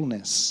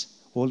fullness,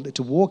 or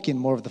to walk in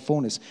more of the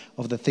fullness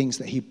of the things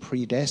that he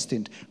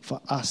predestined for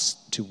us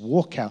to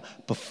walk out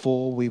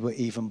before we were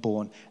even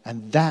born.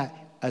 And that,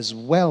 as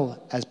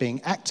well as being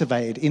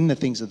activated in the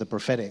things of the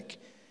prophetic,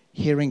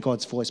 hearing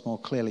God's voice more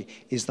clearly,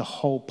 is the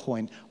whole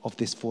point of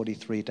this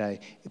 43-day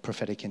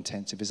prophetic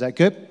intensive. Is that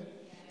good?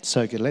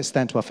 So good. Let's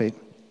stand to our feet.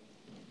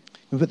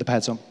 We'll put the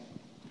pads on.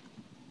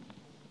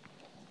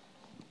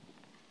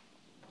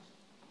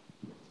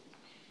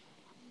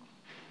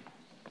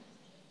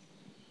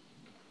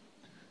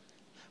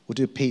 We'll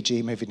do a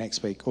PG movie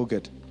next week. All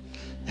good.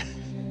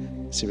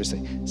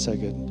 Seriously, so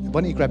good.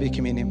 Why don't you grab your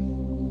communion?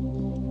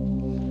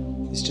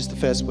 It's just the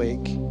first week.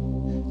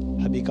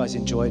 Hope you guys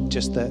enjoyed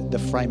just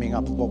the framing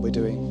up of what we're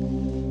doing.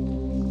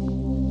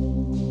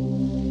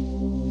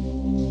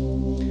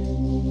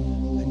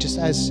 And just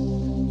as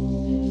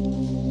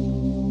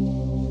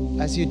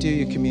you do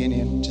your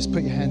communion, just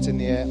put your hands in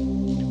the air,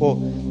 or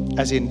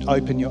as in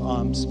open your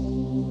arms.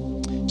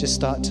 Just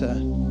start to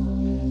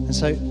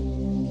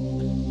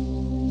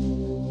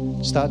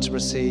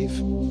receive,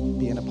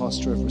 be in a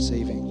posture of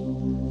receiving.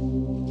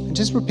 And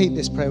just repeat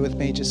this prayer with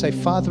me. Just say,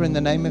 Father, in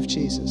the name of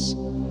Jesus,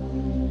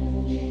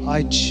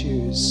 I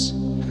choose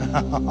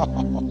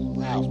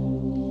wow,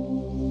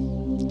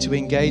 to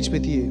engage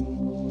with you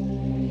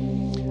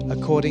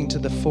according to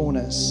the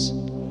fullness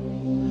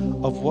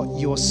of what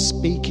you're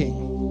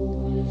speaking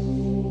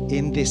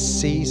in this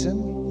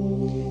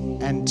season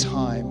and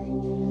time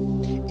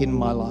in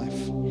my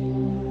life.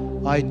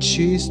 I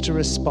choose to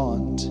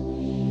respond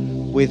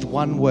with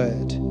one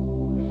word,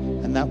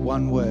 and that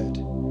one word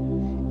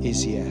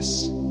is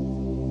yes.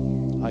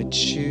 I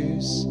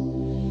choose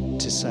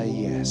to say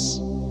yes.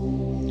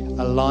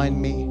 Align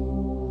me,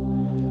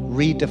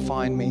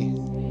 redefine me,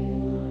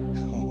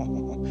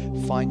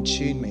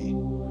 fine-tune me,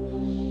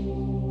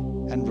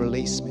 and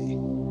release me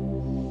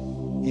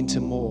into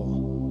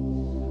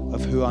more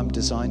of who I'm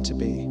designed to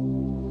be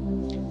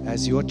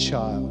as your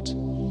child.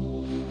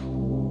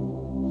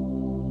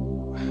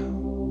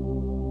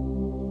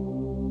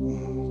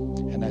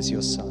 And as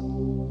your son.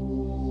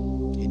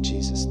 In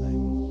Jesus'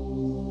 name.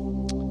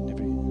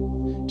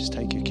 Just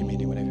take your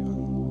communion whenever you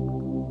want.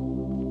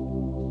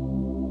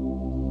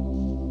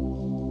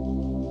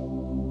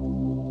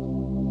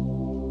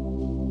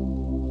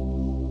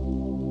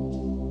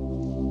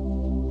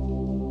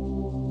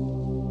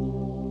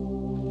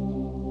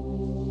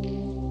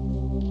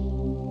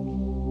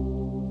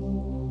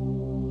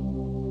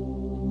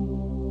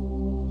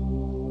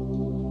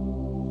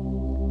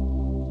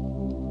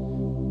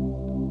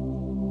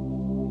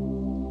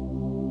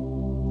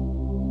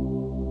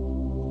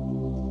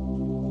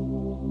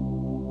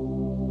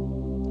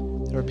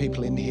 There are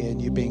people in here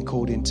and you're being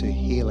called into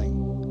healing.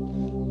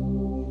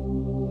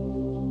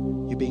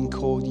 You're being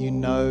called, you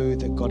know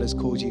that God has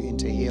called you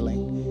into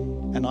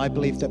healing. And I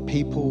believe that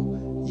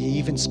people, you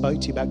even spoke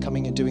to you about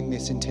coming and doing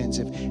this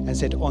intensive and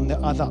said on the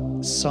other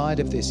side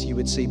of this, you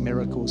would see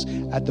miracles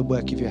at the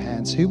work of your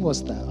hands. Who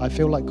was that? I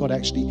feel like God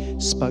actually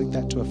spoke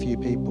that to a few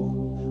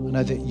people. I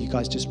know that you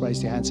guys just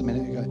raised your hands a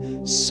minute ago.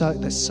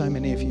 There's so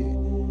many of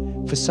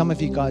you. For some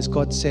of you guys,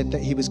 God said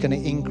that he was going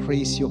to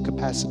increase your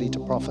capacity to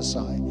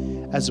prophesy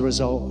as a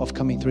result of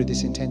coming through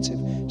this intensive.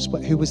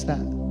 Who was that?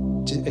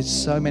 It's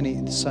so many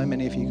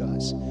of you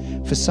guys.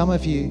 For some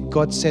of you,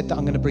 God said that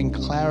I'm going to bring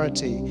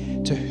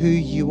clarity to who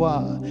you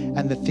are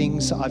and the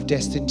things that I've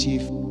destined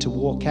you to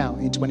walk out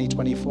in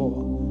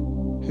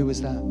 2024. Who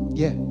was that?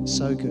 Yeah,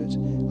 so good.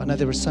 I know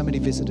there are so many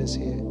visitors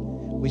here.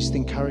 We just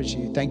encourage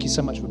you. Thank you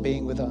so much for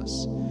being with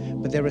us.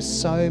 But there are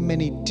so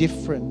many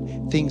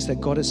different things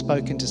that God has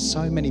spoken to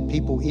so many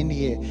people in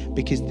here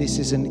because this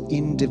is an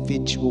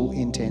individual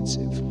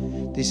intensive.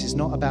 This is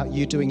not about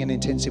you doing an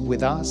intensive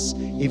with us,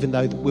 even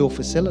though we'll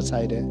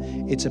facilitate it.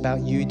 It's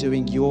about you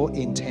doing your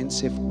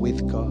intensive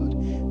with God.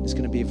 It's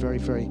going to be a very,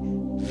 very,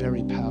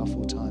 very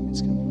powerful time.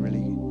 It's going to be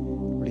really,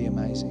 really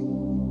amazing.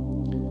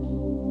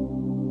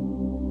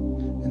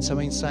 And so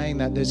in saying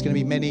that,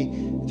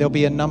 there'll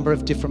be a number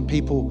of different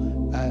people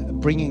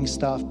bringing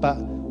stuff, but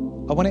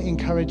I want to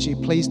encourage you,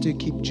 please do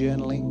keep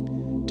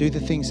journaling. Do the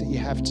things that you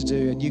have to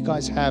do. And you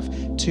guys have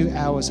 2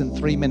 hours and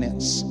 3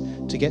 minutes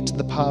to get to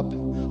the pub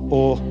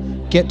or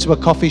get to a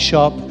coffee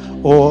shop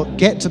or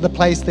get to the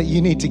place that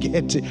you need to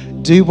get to.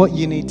 Do what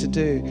you need to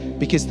do,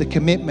 because the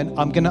commitment,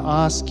 I'm going to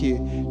ask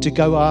you to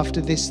go after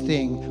this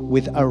thing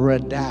with a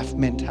Radaf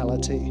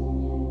mentality.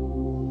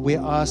 We're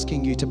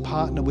asking you to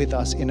partner with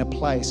us in a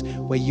place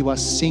where you are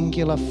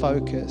singular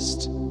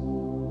focused,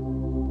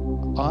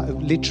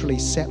 literally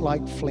set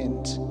like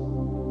flint,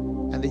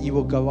 and that you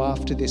will go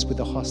after this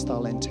with a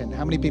hostile intent.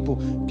 How many people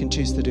can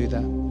choose to do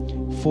that?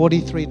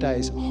 43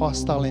 days,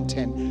 hostile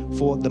intent,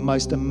 for the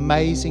most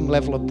amazing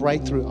level of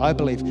breakthrough I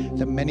believe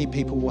that many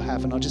people will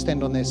have. And I'll just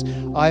end on this.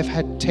 I've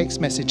had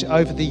text messages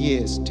over the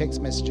years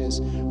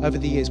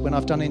when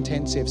I've done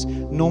intensives,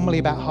 normally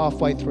about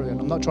halfway through,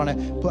 and I'm not trying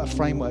to put a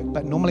framework,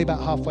 but normally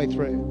about halfway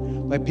through,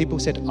 where people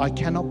said, I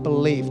cannot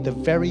believe the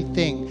very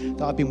thing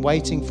that I've been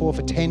waiting for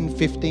 10,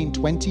 15,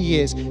 20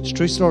 years. It's a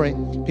true story.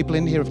 People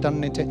in here have done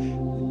an intensive.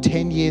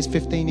 10 years,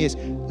 15 years,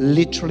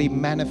 literally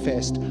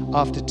manifest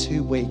after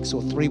 2 weeks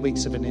or 3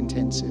 weeks of an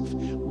intensive.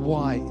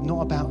 Why?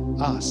 Not about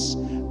us,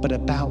 but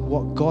about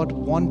what God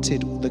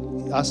wanted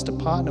us to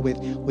partner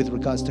with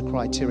regards to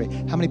criteria.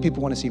 How many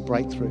people want to see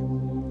breakthrough?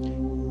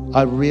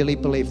 I really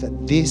believe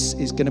that this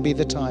is going to be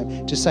the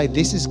time to say,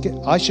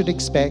 I should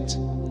expect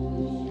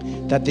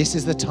that this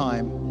is the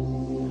time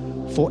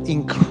for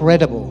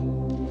incredible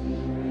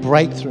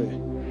breakthrough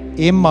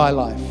in my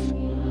life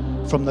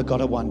from the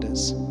God of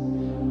wonders,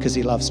 because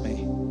he loves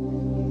me.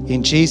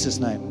 In Jesus'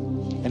 name.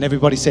 And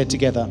everybody said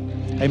together,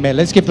 amen.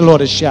 Let's give the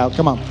Lord a shout.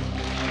 Come on.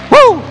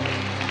 Woo!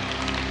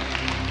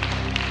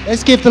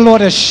 Let's give the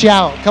Lord a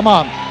shout. Come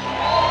on.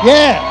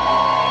 Yeah.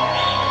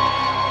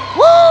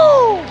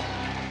 Woo!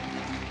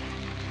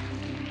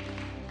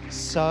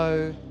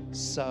 So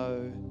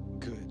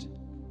good.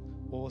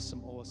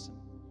 Awesome.